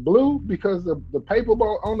because it's blue? Because the paper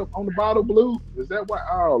on the bottle blue? Is that why?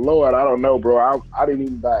 Oh Lord, I don't know, bro. I didn't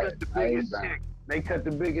even buy it. I ain't buy it. They cut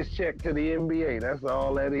the biggest check to the NBA. That's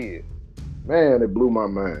all that is. Man, it blew my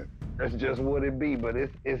mind. That's just what it be. But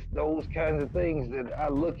it's those kinds of things that I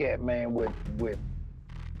look at, man, with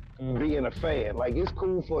being a fan. Like, it's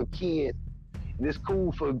cool for a kid, and it's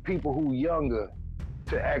cool for people who younger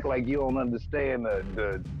to act like you don't understand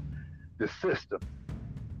the system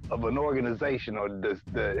of an organization, or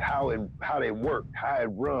how they work, how it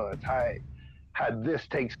runs, how this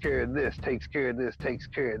takes care of this, takes care of this, takes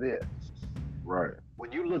care of this. Right.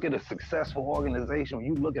 When you look at a successful organization, when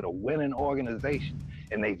you look at a winning organization,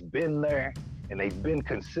 and they've been there and they've been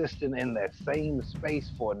consistent in that same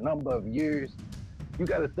space for a number of years, you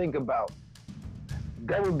got to think about,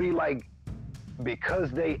 that would be like,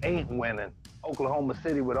 because they ain't winning, Oklahoma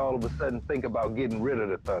City would all of a sudden think about getting rid of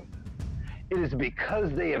the Thunder. It is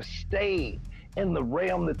because they have stayed in the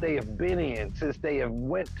realm that they have been in since they have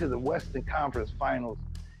went to the Western Conference Finals,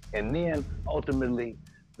 and then ultimately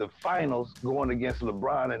the finals, going against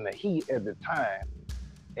LeBron and the Heat at the time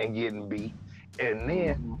and getting beat, and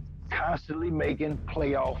then constantly making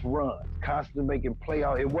playoff runs, constantly making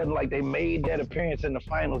playoff. It wasn't like they made that appearance in the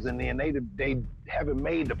finals and then they haven't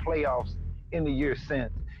made the playoffs in the year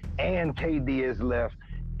since. And KD has left,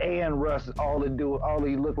 and Russ, all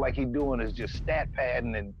he look like he's doing is just stat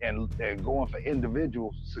padding and going for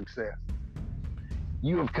individual success.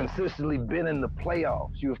 You have consistently been in the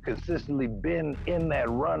playoffs. You have consistently been in that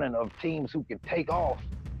running of teams who can take off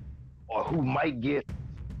or who might get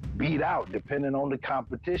beat out depending on the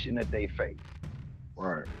competition that they face.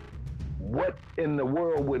 Right. What in the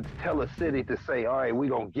world would tell a city to say, all right, we're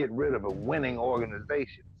going to get rid of a winning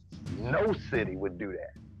organization? No city would do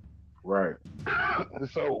that. Right.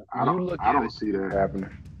 So I don't see that happening.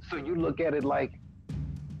 So you look at it like,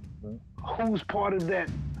 who's part of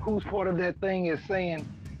that thing is saying,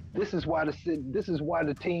 this is why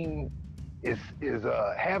the team is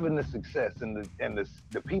having the success, and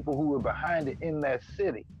the people who are behind it in that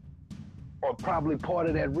city are probably part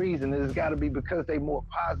of that reason. It's got to be because they're more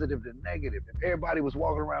positive than negative. If everybody was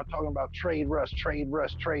walking around talking about trade Russ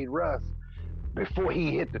before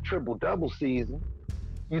he hit the triple-double season,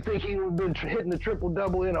 you think he would have been hitting the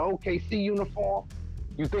triple-double in an OKC uniform?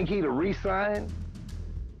 You think he'd have re-signed?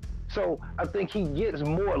 So I think he gets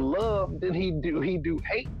more love than he do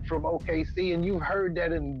hate from OKC, and you've heard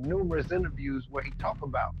that in numerous interviews where he talk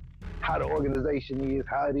about how the organization is,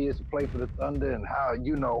 how it is to play for the Thunder, and how,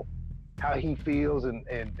 you know, how he feels and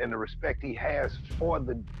the respect he has for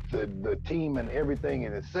the team and everything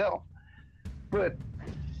in itself. But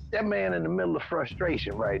that man in the middle of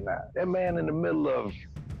frustration right now, that man in the middle of,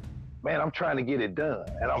 man, I'm trying to get it done,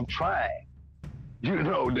 and I'm trying. You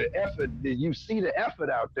know, the effort, you see the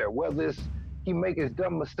effort out there, whether it's he make his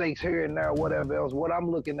dumb mistakes here and there or whatever else. What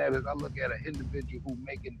I'm looking at is I look at an individual who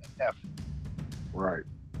making the effort. Right.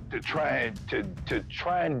 To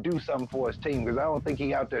try and do something for his team, because I don't think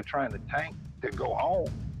he out there trying to tank to go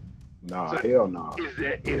home. Nah, so hell no. Is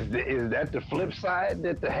that the flip side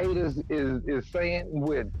that the haters is saying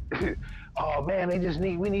with, oh man,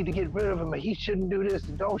 we need to get rid of him, and he shouldn't do this,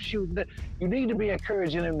 and don't shoot. You need to be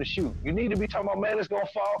encouraging him to shoot. You need to be talking about, man, it's gonna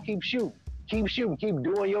fall, keep shooting, keep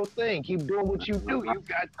doing your thing, keep doing what you do. Feel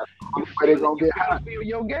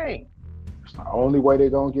your game. It's the only way they're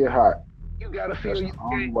gonna get hot. You gotta feel your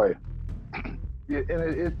game. Way. And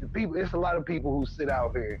it's a lot of people who sit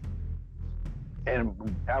out here, and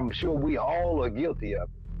I'm sure we all are guilty of it,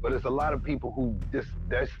 but it's a lot of people who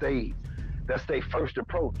that's their first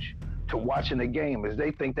approach to watching the game, is they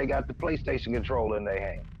think they got the PlayStation controller in their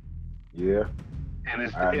hand. Yeah. And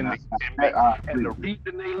the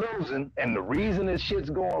reason they losing, and the reason this shit's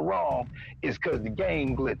going wrong, is because the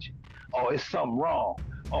game glitching, or it's something wrong.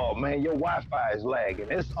 oh man, your Wi-Fi is lagging.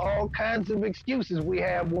 It's all kinds of excuses we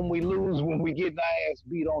have when we lose, when we get our ass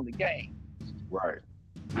beat on the game. Right.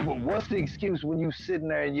 But what's the excuse when you sitting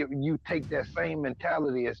there and you take that same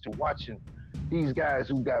mentality as to watching these guys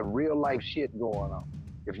who got real life shit going on?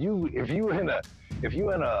 If you in a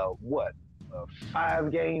what, a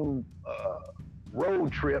 5 game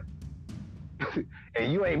road trip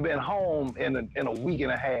and you ain't been home in a week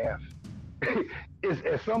and a half, it's,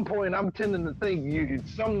 at some point I'm tending to think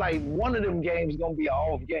some night one of them games gonna be an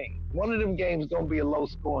off game. One of them games gonna be a low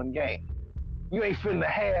scoring game. You ain't finna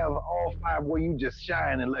have all 5 where you just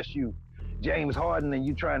shine unless you James Harden and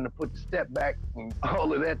you trying to put the step back and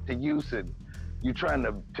all of that to use, and you trying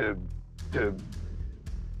to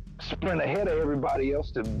sprint ahead of everybody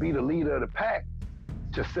else to be the leader of the pack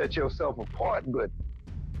to set yourself apart. But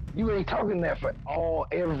you ain't talking that for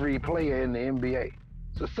every player in the NBA.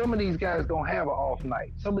 So some of these guys gonna have an off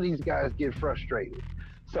night. Some of these guys get frustrated.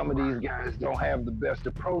 Some of these guys don't have the best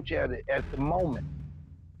approach at it at the moment.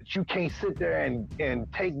 But you can't sit there and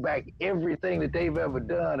take back everything that they've ever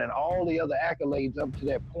done and all the other accolades up to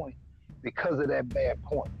that point because of that bad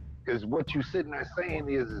point. Because what you sitting there saying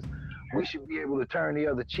is we should be able to turn the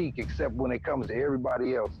other cheek, except when it comes to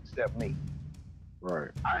everybody else except me.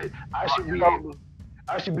 Right. I should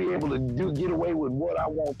be able to get away with what I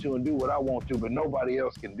want to and do what I want to, but nobody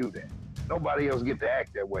else can do that. Nobody else get to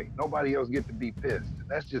act that way. Nobody else get to be pissed.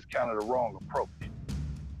 That's just kind of the wrong approach.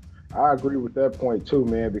 I agree with that point too,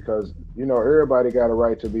 man, because everybody got a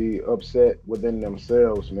right to be upset within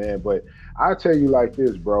themselves, man. But I tell you like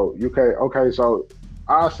this, bro. Okay, so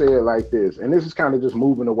I'll say it like this, and this is kind of just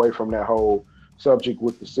moving away from that whole subject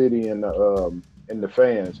with the city and the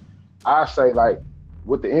fans. I say, like,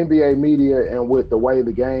 with the NBA media and with the way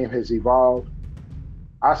the game has evolved,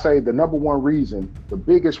 I say the number one reason, the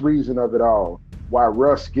biggest reason of it all, why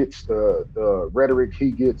Russ gets the rhetoric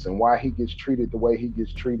he gets and why he gets treated the way he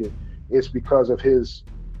gets treated, is because of his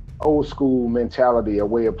old school mentality, a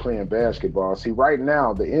way of playing basketball. See, right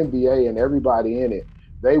now, the NBA and everybody in it,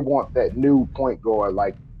 they want that new point guard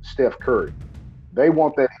like Steph Curry. They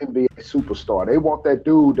want that NBA superstar. They want that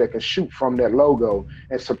dude that can shoot from that logo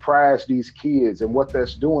and surprise these kids. And what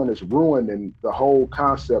that's doing is ruining the whole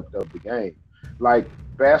concept of the game. Like,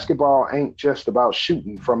 basketball ain't just about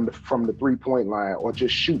shooting from the 3 point line or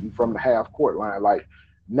just shooting from the half court line. Like,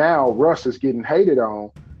 now Russ is getting hated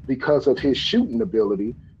on because of his shooting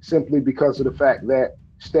ability, simply because of the fact that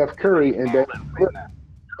Steph Curry and that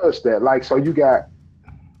does that. Like, so you got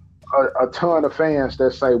a ton of fans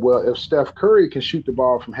that say, well, if Steph Curry can shoot the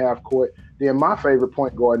ball from half court, then my favorite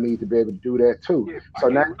point guard needs to be able to do that too. Yeah, so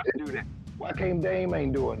now, do that. Why can't Dame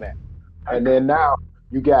ain't doing that? And then now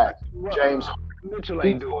you got James Mitchell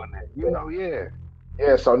ain't doing that. Yeah.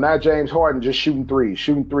 Yeah, so now James Harden just shooting threes.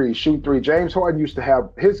 James Harden used to have,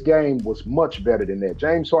 his game was much better than that.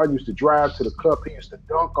 James Harden used to drive to the cup. He used to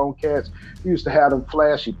dunk on cats. He used to have them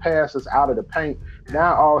flashy passes out of the paint.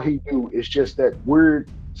 Now all he do is just that weird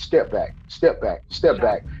step back. He shot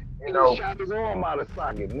his arm out of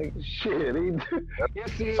socket, nigga. Shit, you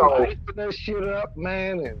see him icing that shit up,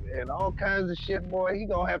 man, and all kinds of shit, boy. He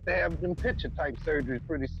gonna have to have them picture type surgeries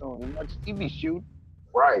pretty soon. As much as he be shooting.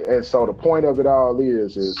 Right, and so the point of it all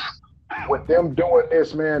is with them doing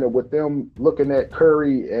this, man, and with them looking at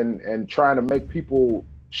Curry and trying to make people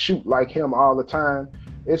shoot like him all the time,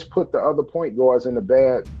 it's put the other point guards in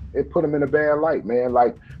it put them in a bad light, man.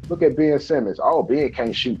 Like, look at Ben Simmons. Oh, Ben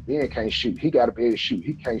can't shoot. He got to be able to shoot.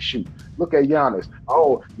 He can't shoot. Look at Giannis.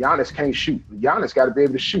 Oh, Giannis can't shoot. Giannis got to be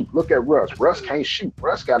able to shoot. Look at Russ. Russ can't shoot.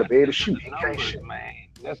 Russ got to be able to shoot. He can't shoot. Man.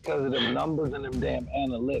 That's because of them numbers and them damn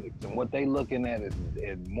analytics, and what they looking at is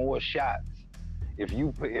more shots. If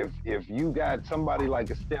you got somebody like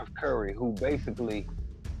a Steph Curry who basically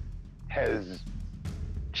has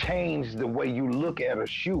changed the way you look at a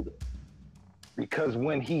shooter, because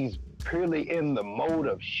when he's purely in the mode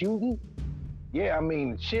of shooting, yeah, I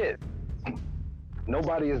mean, shit,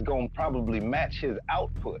 nobody is gonna probably match his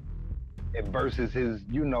output versus his,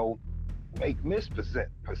 make miss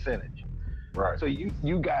percentage. Right. So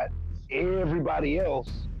you got everybody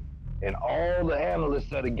else and all the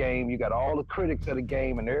analysts of the game, you got all the critics of the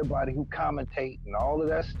game and everybody who commentate and all of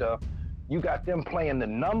that stuff, you got them playing the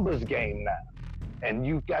numbers game now. And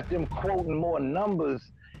you got them quoting more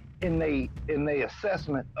numbers in they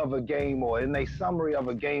assessment of a game or in their summary of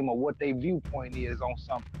a game or what their viewpoint is on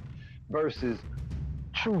something versus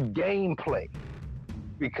true gameplay.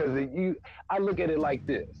 Because I look at it like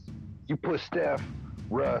this. You put Steph,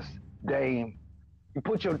 Russ, Dame, you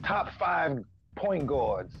put your top 5 point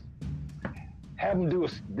guards, have them do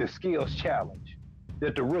the skills challenge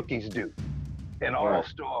that the rookies do. in Right.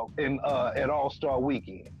 All-Star at All-Star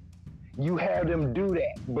weekend. You have them do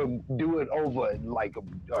that, but do it over like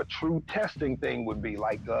a true testing thing would be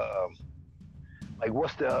like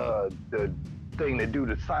what's the thing that do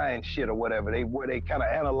the science shit or whatever, they where they kind of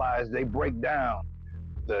analyze, they break down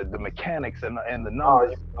the mechanics and the Oh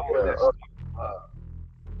numbers, all of yeah. that stuff.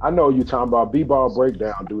 I know you talking about B-ball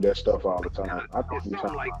breakdown. Do that stuff all the time. I know It's you something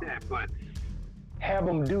talking like about. that, but have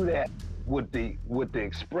them do that with the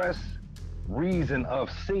express reason of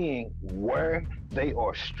seeing where they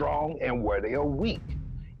are strong and where they are weak,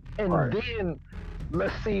 and Right. then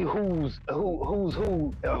let's see who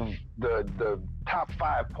of the top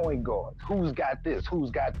five point guards. Who's got this? Who's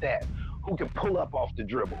got that? Who can pull up off the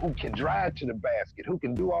dribble? Who can drive to the basket? Who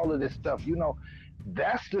can do all of this stuff?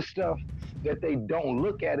 That's the stuff that they don't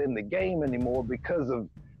look at in the game anymore because of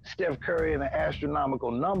Steph Curry and the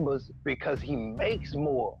astronomical numbers, because he makes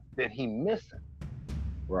more than he missing.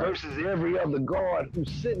 Right. Versus every other guard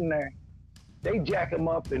who's sitting there, they jack them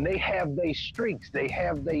up and they have their streaks. They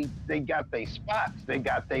got their spots. They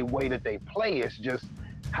got their way that they play. It's just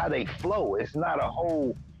how they flow. It's not a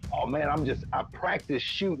whole, oh man, I practice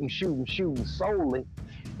shooting solely.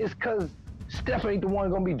 It's because Steph ain't the one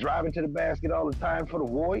gonna be driving to the basket all the time for the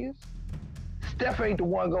Warriors. Steph ain't the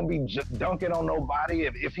one gonna be dunking on nobody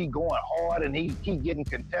if he going hard and he getting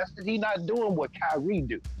contested. He not doing what Kyrie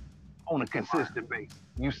do on a consistent basis.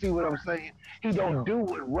 You see what I'm saying? He don't do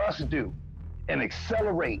what Russ do and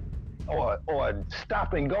accelerate or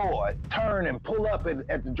stop and go or turn and pull up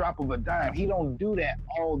at the drop of a dime. He don't do that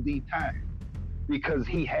all the time because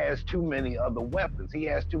he has too many other weapons. He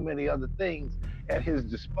has too many other things at his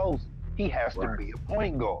disposal. He has to Right. be a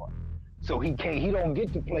point guard. So he don't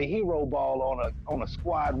get to play hero ball on a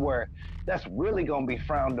squad where that's really gonna be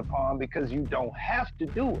frowned upon because you don't have to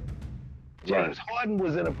do it. Right. James Harden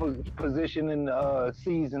was in a position in the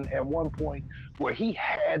season at one point where he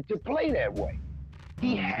had to play that way.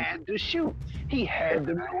 He Hmm. had to shoot. He had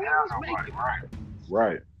to know he was making.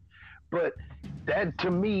 Right. But that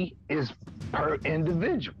to me is per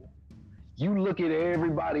individual. You look at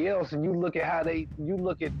everybody else and you look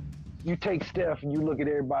at you take Steph and you look at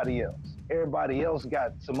everybody else. Everybody else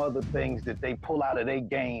got some other things that they pull out of their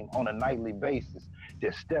game on a nightly basis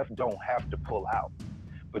that Steph don't have to pull out.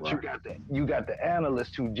 But Right. you got the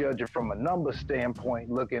analysts who judge it from a number standpoint,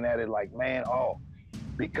 looking at it like, man, oh,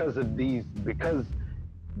 because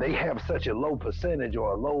they have such a low percentage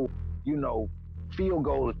or a low, you know, field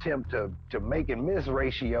goal attempt to make and miss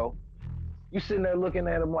ratio. You sitting there looking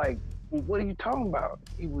at him like, well, what are you talking about?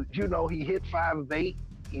 He was, he hit 5 of 8.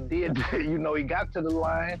 He did, he got to the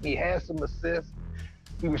line. He had some assists.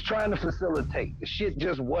 He was trying to facilitate. The shit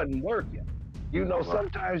just wasn't working. Right.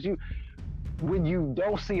 Sometimes when you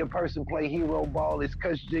don't see a person play hero ball, it's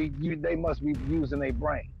because they must be using their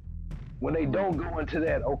brain. When they don't go into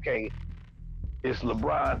that, okay, it's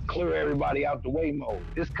LeBron, clear everybody out the way mode.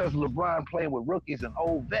 It's because LeBron playing with rookies and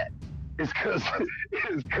old vets. It's because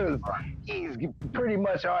he's pretty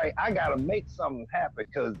much, all right, I got to make something happen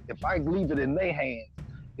because if I leave it in their hands,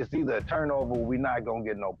 it's either a turnover or we're not going to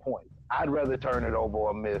get no points. I'd rather turn it over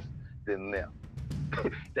or miss than them.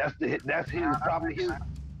 That's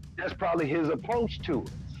probably his approach to it.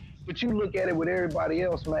 But you look at it with everybody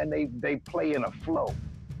else, man, they play in a flow.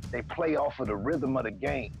 They play off of the rhythm of the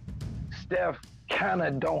game. Steph kind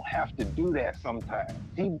of don't have to do that sometimes.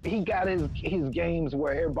 He got his games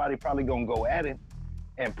where everybody probably gonna go at him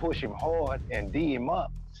and push him hard and D him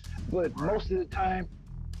up. But most of the time,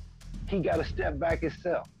 he got to step back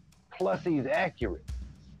himself. Plus, he's accurate.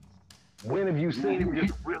 When have you seen him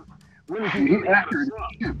just really? When have you He accurate.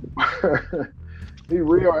 He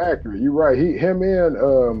real accurate. You're right. Him and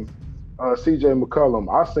CJ McCollum.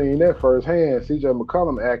 I seen that firsthand. CJ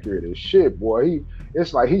McCollum accurate as shit, boy.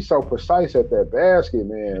 It's like he's so precise at that basket,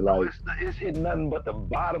 man. Like it's hitting nothing but the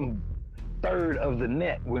bottom third of the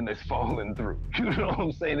net when it's falling through. You know what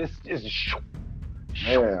I'm saying? It's just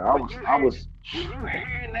man, I was you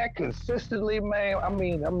hearing that consistently, man. I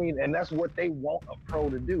mean, and that's what they want a pro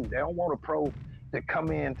to do. They don't want a pro to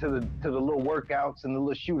come in to the little workouts and the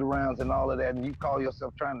little shoot arounds and all of that, and you call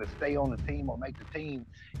yourself trying to stay on the team or make the team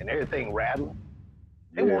and everything rattling.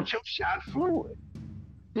 They want your shot fluid.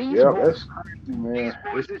 These that's crazy, man. These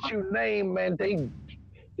boys that you name, man, they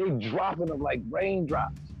dropping them like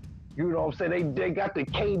raindrops. You know what I'm saying? They got the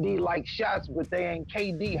KD like shots, but they ain't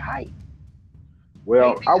KD height.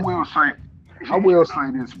 Well, I will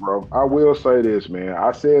say this, bro. I will say this, man.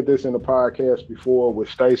 I said this in the podcast before with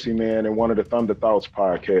Stacy, man, in one of the Thunder Thoughts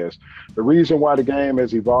podcasts. The reason why the game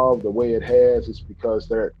has evolved the way it has is because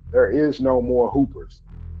there is no more hoopers.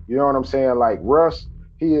 You know what I'm saying? Like Russ,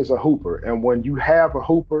 he is a hooper, and when you have a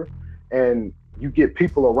hooper, and you get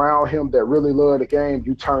people around him that really love the game,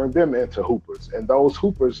 you turn them into hoopers. And those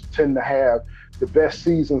hoopers tend to have the best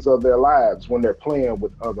seasons of their lives when they're playing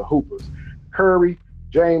with other hoopers. Curry,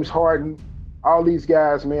 James Harden, all these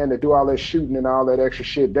guys, man, that do all that shooting and all that extra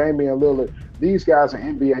shit. Damian Lillard, these guys are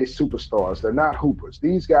NBA superstars. They're not hoopers.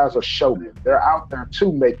 These guys are showmen. They're out there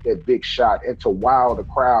to make that big shot and to wow the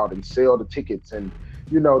crowd and sell the tickets and,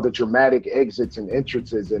 the dramatic exits and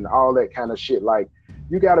entrances and all that kind of shit. Like,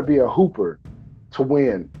 you got to be a hooper to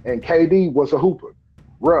win. And KD was a hooper.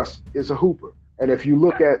 Russ is a hooper. And if you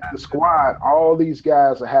look at the squad, all these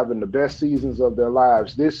guys are having the best seasons of their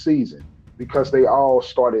lives this season because they all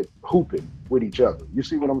started hooping with each other. You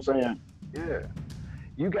see what I'm saying? Yeah.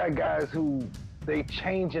 You got guys who they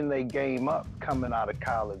changing their game up coming out of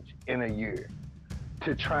college in a year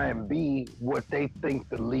to try and be what they think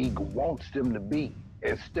the league wants them to be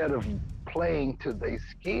instead of playing to their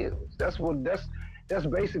skills. That's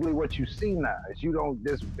basically what you see now. Is you don't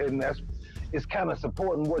this and that's it's kind of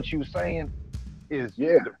supporting what you saying. Is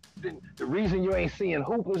the reason you ain't seeing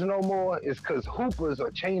hoopers no more is because hoopers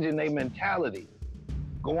are changing their mentality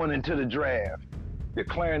going into the draft,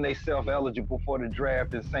 declaring themselves eligible for the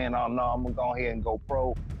draft and saying, oh no, I'm gonna go ahead and go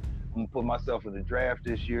pro. I'm gonna put myself in the draft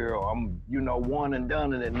this year, or I'm, one and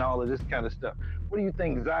done in it and all of this kind of stuff. What do you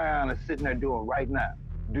think Zion is sitting there doing right now?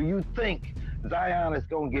 Do you think Zion is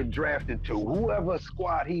gonna get drafted to whoever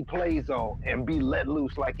squad he plays on and be let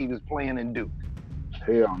loose like he was playing in Duke?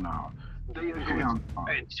 Hell no. They are going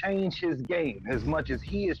to change his game as much as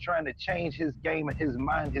he is trying to change his game and his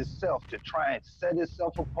mind himself to try and set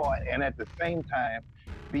himself apart and at the same time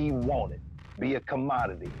be wanted, be a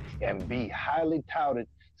commodity, and be highly touted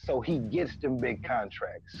so he gets them big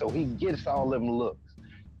contracts, so he gets all them looks.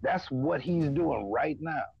 That's what he's doing right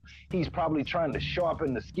now. He's probably trying to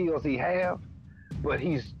sharpen the skills he have, but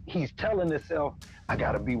he's telling himself, I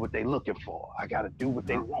gotta be what they looking for. I gotta do what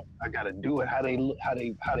they want. I gotta do it how they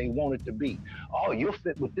want it to be. Oh, you'll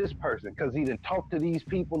fit with this person because he done talked to these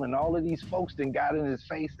people and all of these folks then got in his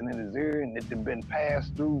face and in his ear and it done been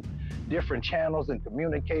passed through different channels and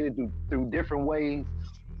communicated through different ways.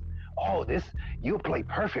 Oh, you'll play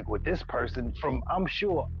perfect with this person from, I'm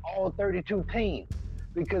sure, all 32 teams.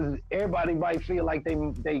 Because everybody might feel like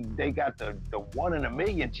they got the 1 in a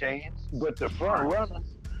million chance, but the front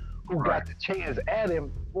runners who got the chance at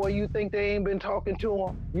him, boy, you think they ain't been talking to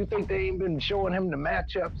him? You think they ain't been showing him the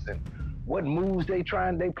matchups and what moves they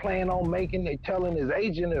plan on making? They telling his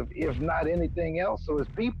agent if not anything else, so his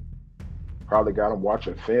people. Probably got him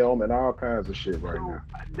watching film and all kinds of shit right now.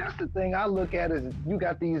 That's the thing I look at is you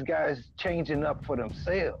got these guys changing up for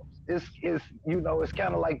themselves. It's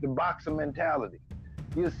kind of like the boxer mentality.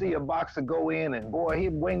 You'll see a boxer go in and boy,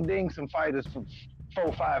 he'd wing ding some fighters for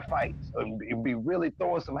 4-5 fights. He'd be really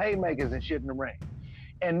throwing some haymakers and shit in the ring.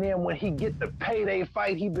 And then when he get the payday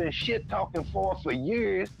fight he been shit talking for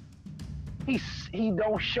years, he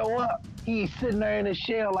don't show up. He's sitting there in his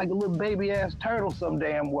shell like a little baby ass turtle some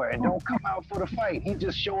damn where and don't come out for the fight. He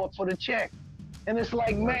just show up for the check. And it's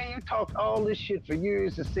like, man, you talked all this shit for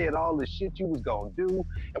years and said all this shit you was gonna do,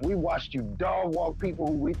 and we watched you dog walk people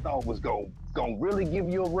who we thought was gonna really give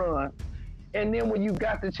you a run, and then when you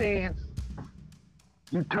got the chance,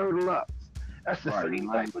 you turtle up. That's the same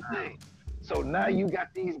type of thing. So now you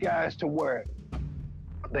got these guys to where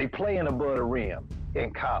they playing above the rim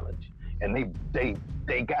in college, and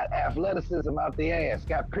they got athleticism out the ass,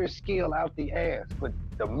 got pure skill out the ass, but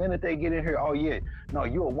the minute they get in here, oh yeah, no,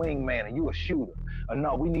 you a wingman and you a shooter. Or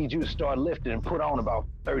no, we need you to start lifting and put on about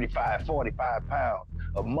 35, 45 pounds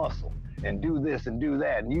of muscle and do this and do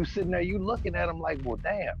that. And you sitting there, you looking at him like, well,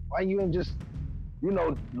 damn, why you ain't just,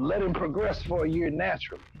 let him progress for a year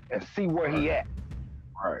naturally and see where he at.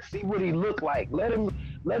 Right. See what he look like. Let him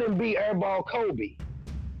be airball Kobe.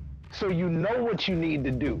 So you know what you need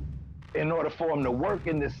to do in order for him to work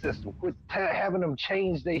in this system. Quit having them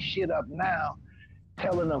change their shit up now,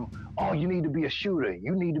 telling them, oh, you need to be a shooter.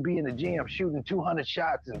 You need to be in the gym shooting 200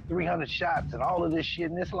 shots and 300 shots and all of this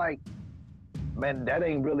shit. And it's like, man, that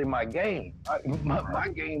ain't really my game.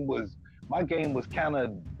 My game was kind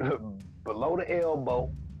of below the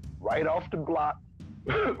elbow, right off the block,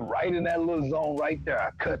 right in that little zone right there.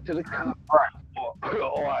 I cut to the cup,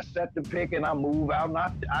 or I set the pick and I move out and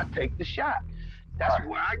I take the shot. That's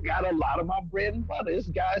where I got a lot of my bread and butter. There's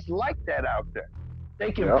guys like that out there.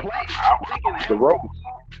 They can play. They can have the role.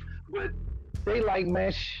 But they like,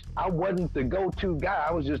 man, I wasn't the go-to guy.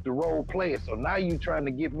 I was just a role player. So now you trying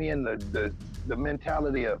to get me in the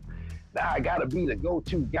mentality of, now I got to be the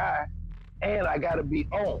go-to guy and I got to be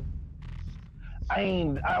on.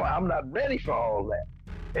 I'm not ready for all that.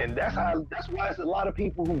 And that's why it's a lot of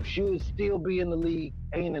people who should still be in the league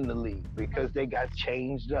ain't in the league because they got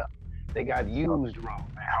changed up. They got used wrong.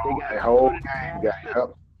 They got The whole put in the game wrong got system.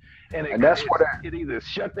 up. And And that's what it either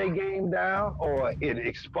shut their game down or it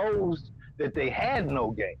exposed that they had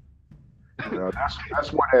no game.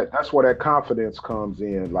 that's where that confidence comes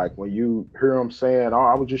in. Like when you hear them saying, "Oh,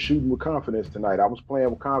 I was just shooting with confidence tonight. I was playing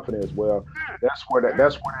with confidence." Well, that's where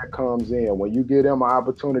that comes in. When you give them an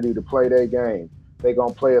opportunity to play their game, they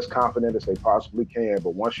gonna play as confident as they possibly can.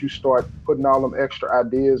 But once you start putting all them extra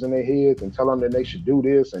ideas in their heads and telling them that they should do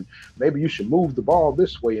this and maybe you should move the ball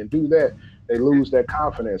this way and do that, they lose that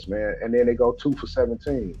confidence, man. And then they go 2 for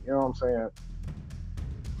 17. You know what I'm saying?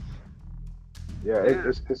 Yeah,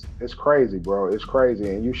 Yeah. it's crazy, bro. It's crazy,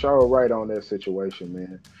 and you sure right on that situation,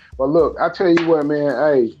 man. But look, I tell you what, man.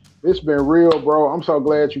 Hey, it's been real, bro. I'm so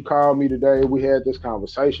glad you called me today. We had this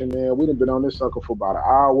conversation, man. We done been on this sucker for about an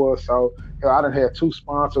hour or so. Hell, I done had 2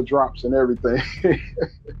 sponsor drops and everything.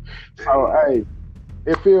 So, Hey, hey,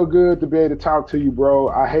 it feel good to be able to talk to you, bro.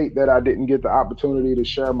 I hate that I didn't get the opportunity to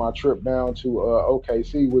share my trip down to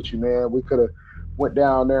OKC with you, man. We could have went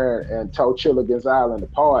down there and tore Chilligan's Island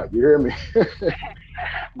apart. You hear me?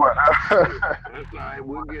 But that's all right.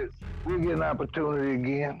 We'll get an opportunity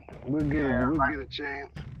again. We'll get a chance.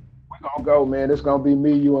 gonna go, man. It's gonna be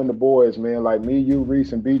me, you, and the boys, man. Like me, you,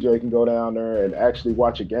 Reese, and BJ can go down there and actually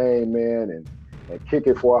watch a game, man, and kick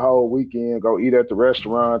it for a whole weekend. Go eat at the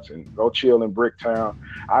restaurants and go chill in Bricktown.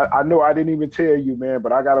 I know I didn't even tell you, man,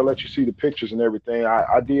 but I gotta let you see the pictures and everything.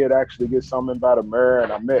 I did actually get something about a mayor,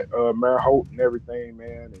 and I met Mayor Holt and everything,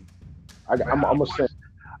 man. And Man, I'm gonna send.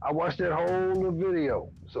 I watched that whole video,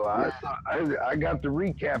 so Yeah, I got the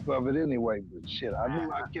recap of it anyway. But shit, I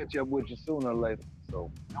knew I'd catch up with you sooner or later. So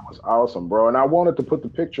it was awesome, bro. And I wanted to put the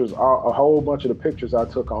pictures, a whole bunch of the pictures I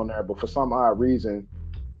took on there, but for some odd reason,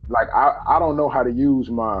 like I don't know how to use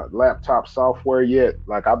my laptop software yet.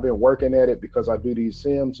 Like I've been working at it because I do these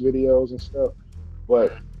Sims videos and stuff,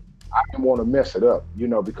 but I didn't want to mess it up,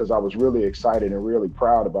 because I was really excited and really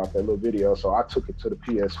proud about that little video. So I took it to the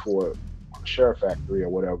PS4 Share Factory or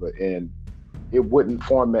whatever, and it wouldn't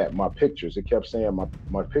format my pictures. It kept saying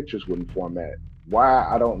my pictures wouldn't format. Why,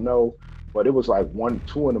 I don't know. But it was like 1,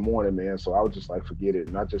 2 in the morning, man. So I was just like, forget it.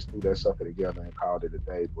 And I just threw that sucker together and called it a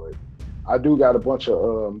day. But I do got a bunch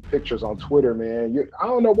of pictures on Twitter, man. I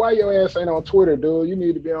don't know why your ass ain't on Twitter, dude. You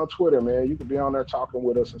need to be on Twitter, man. You could be on there talking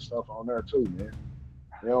with us and stuff on there too, man.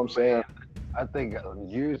 You know what I'm saying? man, I think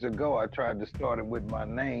years ago I tried to start it with my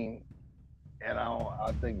name, and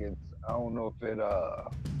I think it's I don't know if it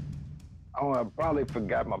I probably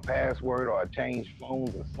forgot my password or I changed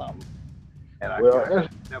phones or something. And Well, I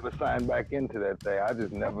never signed back into that thing. I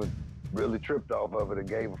just never really tripped off of it or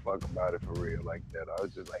gave a fuck about it for real like that. I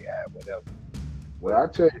was just like, whatever. But I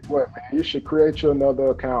tell you what, man, you should create you another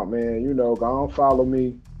account, man. Go on, follow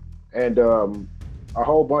me, and a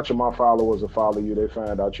whole bunch of my followers will follow you. They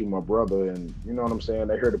find out you my brother, and you know what I'm saying.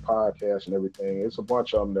 They hear the podcast and everything. It's a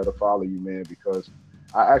bunch of them that'll follow you, man, because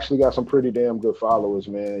I actually got some pretty damn good followers,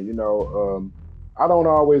 man. I don't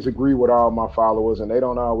always agree with all my followers, and they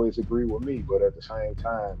don't always agree with me. But at the same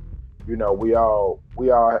time, we all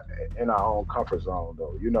in our own comfort zone,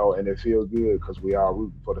 though. And it feels good because we all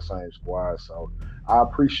rooting for the same squad. So I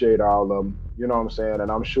appreciate all of them. You know what I'm saying?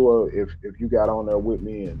 And I'm sure if you got on there with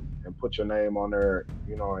me and put your name on there,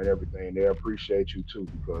 and everything, they appreciate you too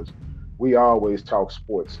because we always talk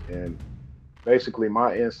sports and basically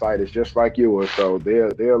my insight is just like yours. So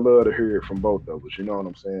they'll love to hear it from both of us. You know what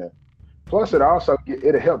I'm saying? Plus,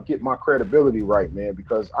 it'll help get my credibility right, man.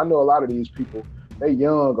 Because I know a lot of these people, they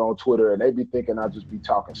young on Twitter and they be thinking I just be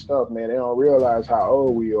talking stuff, man. They don't realize how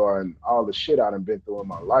old we are and all the shit I done been through in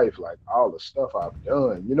my life, like all the stuff I've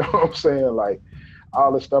done. You know what I'm saying? Like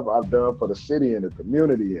all the stuff I've done for the city and the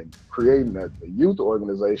community and creating the youth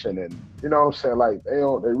organization, and you know what I'm saying? Like they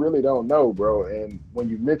really don't know, bro. And when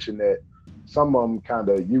you mention that, some of them kind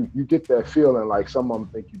of you get that feeling like some of them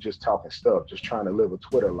think you just talking stuff, just trying to live a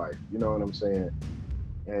Twitter life. You know what I'm saying?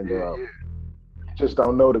 And yeah, yeah. just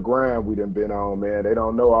don't know the grind we done been on, man. They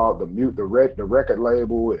don't know all the record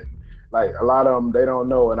label, and like a lot of them they don't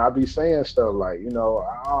know. And I be saying stuff like,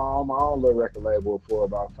 I'm my own little record label for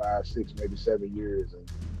about 5, 6, maybe 7 years, and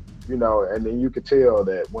and then you could tell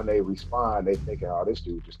that when they respond, they thinking, oh, this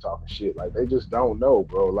dude just talking shit. Like they just don't know,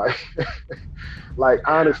 bro. Like, like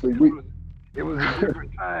Yeah, honestly, we. it was a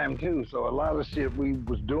different time too. So a lot of shit we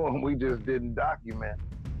was doing, we just didn't document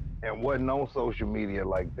and wasn't on social media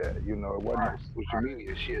like that. It wasn't no social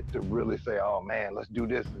media shit to really say, oh man, let's do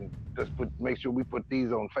this and make sure we put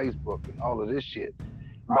these on Facebook and all of this shit.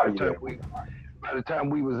 By Oh the yeah, time we by the time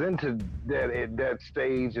we was into that at that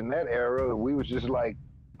stage and that era, we was just like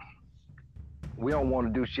we don't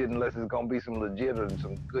want to do shit unless it's gonna be some legit or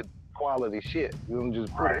some good quality shit. We don't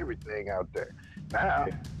just put everything out there. Now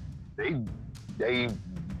they they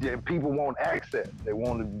people want access. They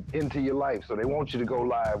want to into your life, so they want you to go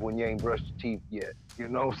live when you ain't brushed your teeth yet. You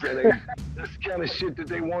know, so that's the kind of shit that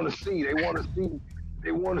they want to see. They want to see.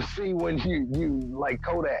 They want to see when you like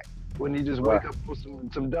Kodak, when you just wake up with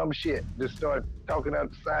some dumb shit, just start talking out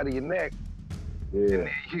the side of your neck. Yeah.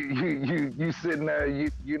 And then you sitting there, you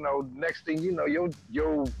know, next thing you know, your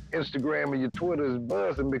Instagram and your Twitter is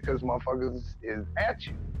buzzing because motherfuckers is at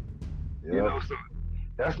you. Yep. You know, so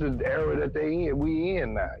that's the era that we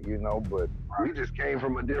in now, you know, but we just came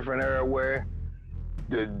from a different era where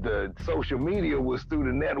the social media was through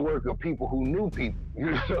the network of people who knew people,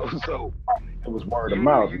 you know, so it was word of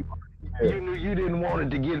mouth. You knew you didn't want it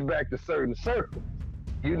to get back to certain circles.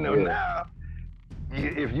 You know, now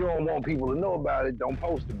if you don't want people to know about it, don't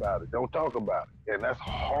post about it, don't talk about it. And that's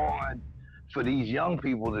hard for these young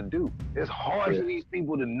people to do. It's hard for these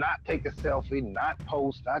people to not take a selfie, not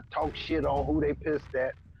post, not talk shit on who they pissed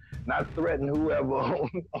at, not threaten whoever on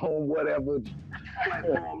whatever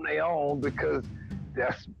platform they own, because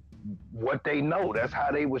that's what they know. That's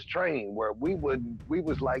how they was trained. Where we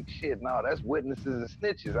was like, shit, no, that's witnesses and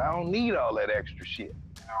snitches. I don't need all that extra shit.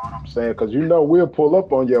 You know what I'm saying? Because you know we'll pull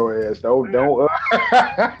up on your ass. Don't don't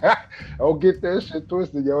get that shit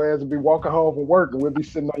twisted. Your ass will be walking home from work and we'll be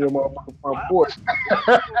sitting on your motherfucking front porch.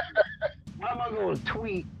 Why am I gonna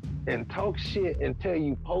tweet and talk shit until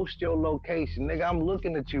you post your location, nigga? I'm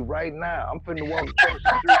looking at you right now. I'm finna walk across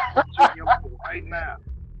the street right now.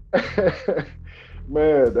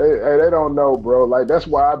 Man, they don't know, bro. Like that's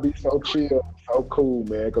why I be so chill, so cool,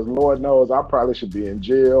 man. Because Lord knows I probably should be in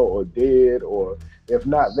jail or dead, or if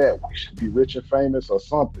not that, we should be rich and famous or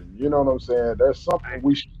something. You know what I'm saying? There's something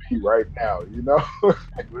we should be right now. You know?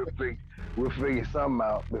 We'll figure something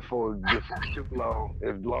out before too long.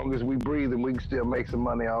 As long as we breathe and we can still make some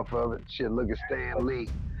money off of it. Shit, look at Stan Lee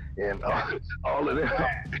and all of them.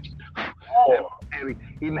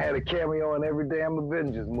 He had a cameo in every damn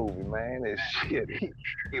Avengers movie, man. And shit,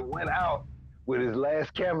 he went out with his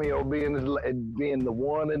last cameo being the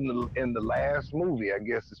one in the last movie, I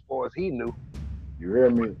guess, as far as he knew. You hear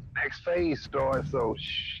me? Next phase started, so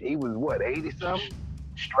he was what, 80 something?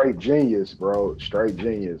 Straight genius, bro. Straight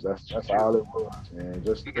genius. That's all it was, man.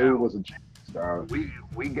 Just dude was a genius, dog.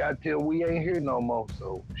 We got till we ain't here no more.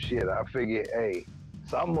 So shit, I figured, hey,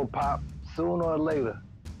 something will pop sooner or later.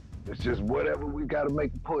 It's just whatever we got to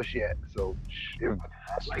make a push at. So if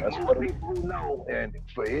like most people who know, and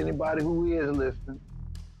for anybody who is listening,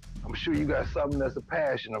 I'm sure you got something that's a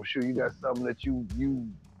passion. I'm sure you got something that you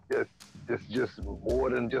that's just more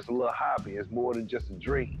than just a little hobby. It's more than just a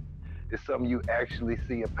dream. It's something you actually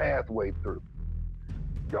see a pathway through.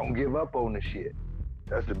 Don't give up on the shit.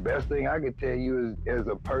 That's the best thing I could tell you as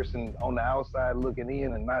a person on the outside looking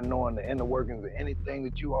in and not knowing the inner workings of anything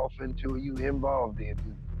that you off into or you involved in.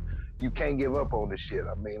 You can't give up on this shit.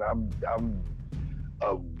 I mean, I'm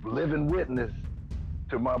a living witness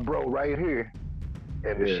to my bro right here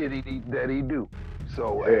and the shit that he do.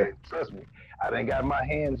 So trust me, I done got my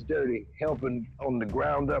hands dirty helping on the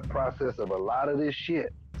ground up process of a lot of this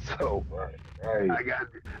shit. So I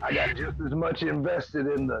got just as much invested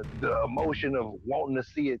in the emotion of wanting to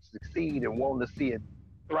see it succeed and wanting to see it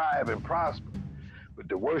thrive and prosper. But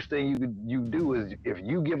the worst thing you do is if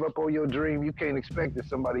you give up on your dream, you can't expect that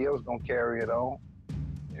somebody else gonna carry it on.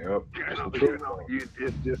 Yep.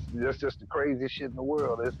 That's just the craziest shit in the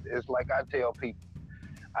world. It's like I tell people,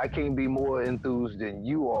 I can't be more enthused than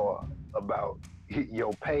you are about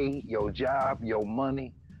your pay, your job, your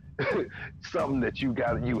money. Something that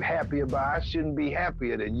you happy about. I shouldn't be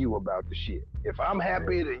happier than you about the shit. If I'm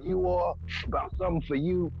happier than you are about something for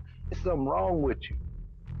you, there's something wrong with you.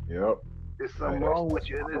 Yep. There's something wrong with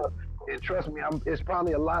you. And trust me, it's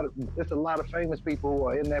probably a lot of famous people who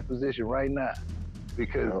are in that position right now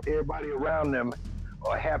because everybody around them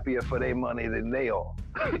are happier for their money than they are.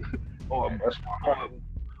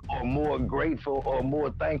 or more grateful or more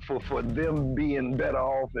thankful for them being better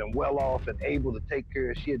off and well off and able to take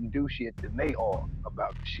care of shit and do shit than they are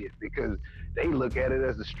about the shit because they look at it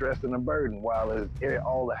as a stress and a burden while as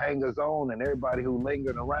all the hangers on and everybody who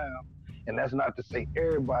lingering around, and that's not to say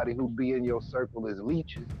everybody who be in your circle is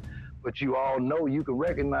leeches, but you all know you can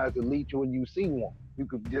recognize the leech when you see one. You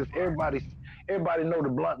could just everybody know the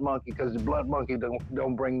blunt monkey because the blunt monkey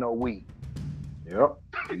don't bring no weed. Yep.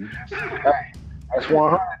 That's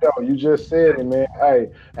 100 though. You just said it, man.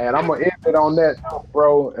 Hey, and I'm gonna end it on that,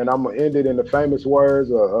 bro. And I'm gonna end it in the famous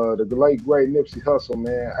words of the late great Nipsey Hussle,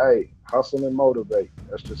 man. Hey, hustle and motivate.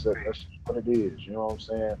 That's just what it is. You know what I'm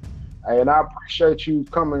saying? Hey, and I appreciate you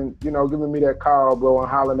coming, giving me that call, bro, and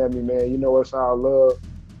hollering at me, man. You know it's all love.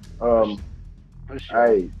 For, Um, for sure.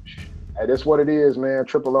 hey, hey, that's what it is, man.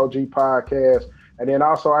 Triple OG podcast, and then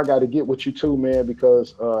also I got to get with you too, man,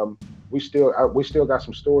 because we still got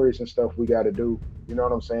some stories and stuff we got to do. You know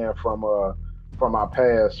what I'm saying from our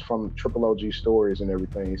past, from Triple OG stories and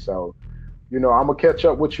everything. So I'm gonna catch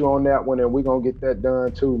up with you on that one, and we're gonna get that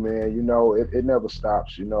done too, man. It never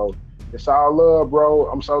stops. It's all love, bro.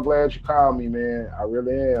 I'm so glad you called me, man. I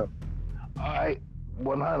really am. All right,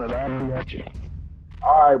 100. I'll be at you.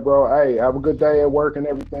 All right, bro. Hey, have a good day at work and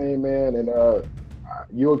everything, man. And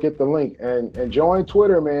you'll get the link and join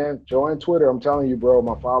Twitter, man. Join Twitter. I'm telling you, bro.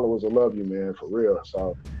 My followers will love you, man, for real.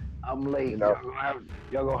 So I'm you late. know,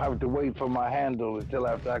 Y'all gonna have to wait for my handle until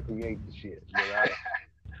after I create the shit.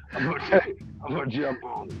 I'm gonna, I'm gonna jump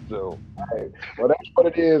on it. So, hey, well, that's what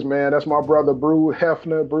it is, man. That's my brother, Brew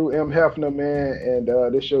Heffna, Brew M Heffna, man.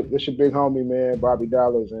 And this your big homie, man, Bobby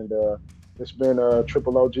Dollars, and it's been a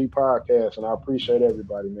Triple OG podcast, and I appreciate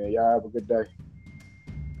everybody, man. Y'all have a good day.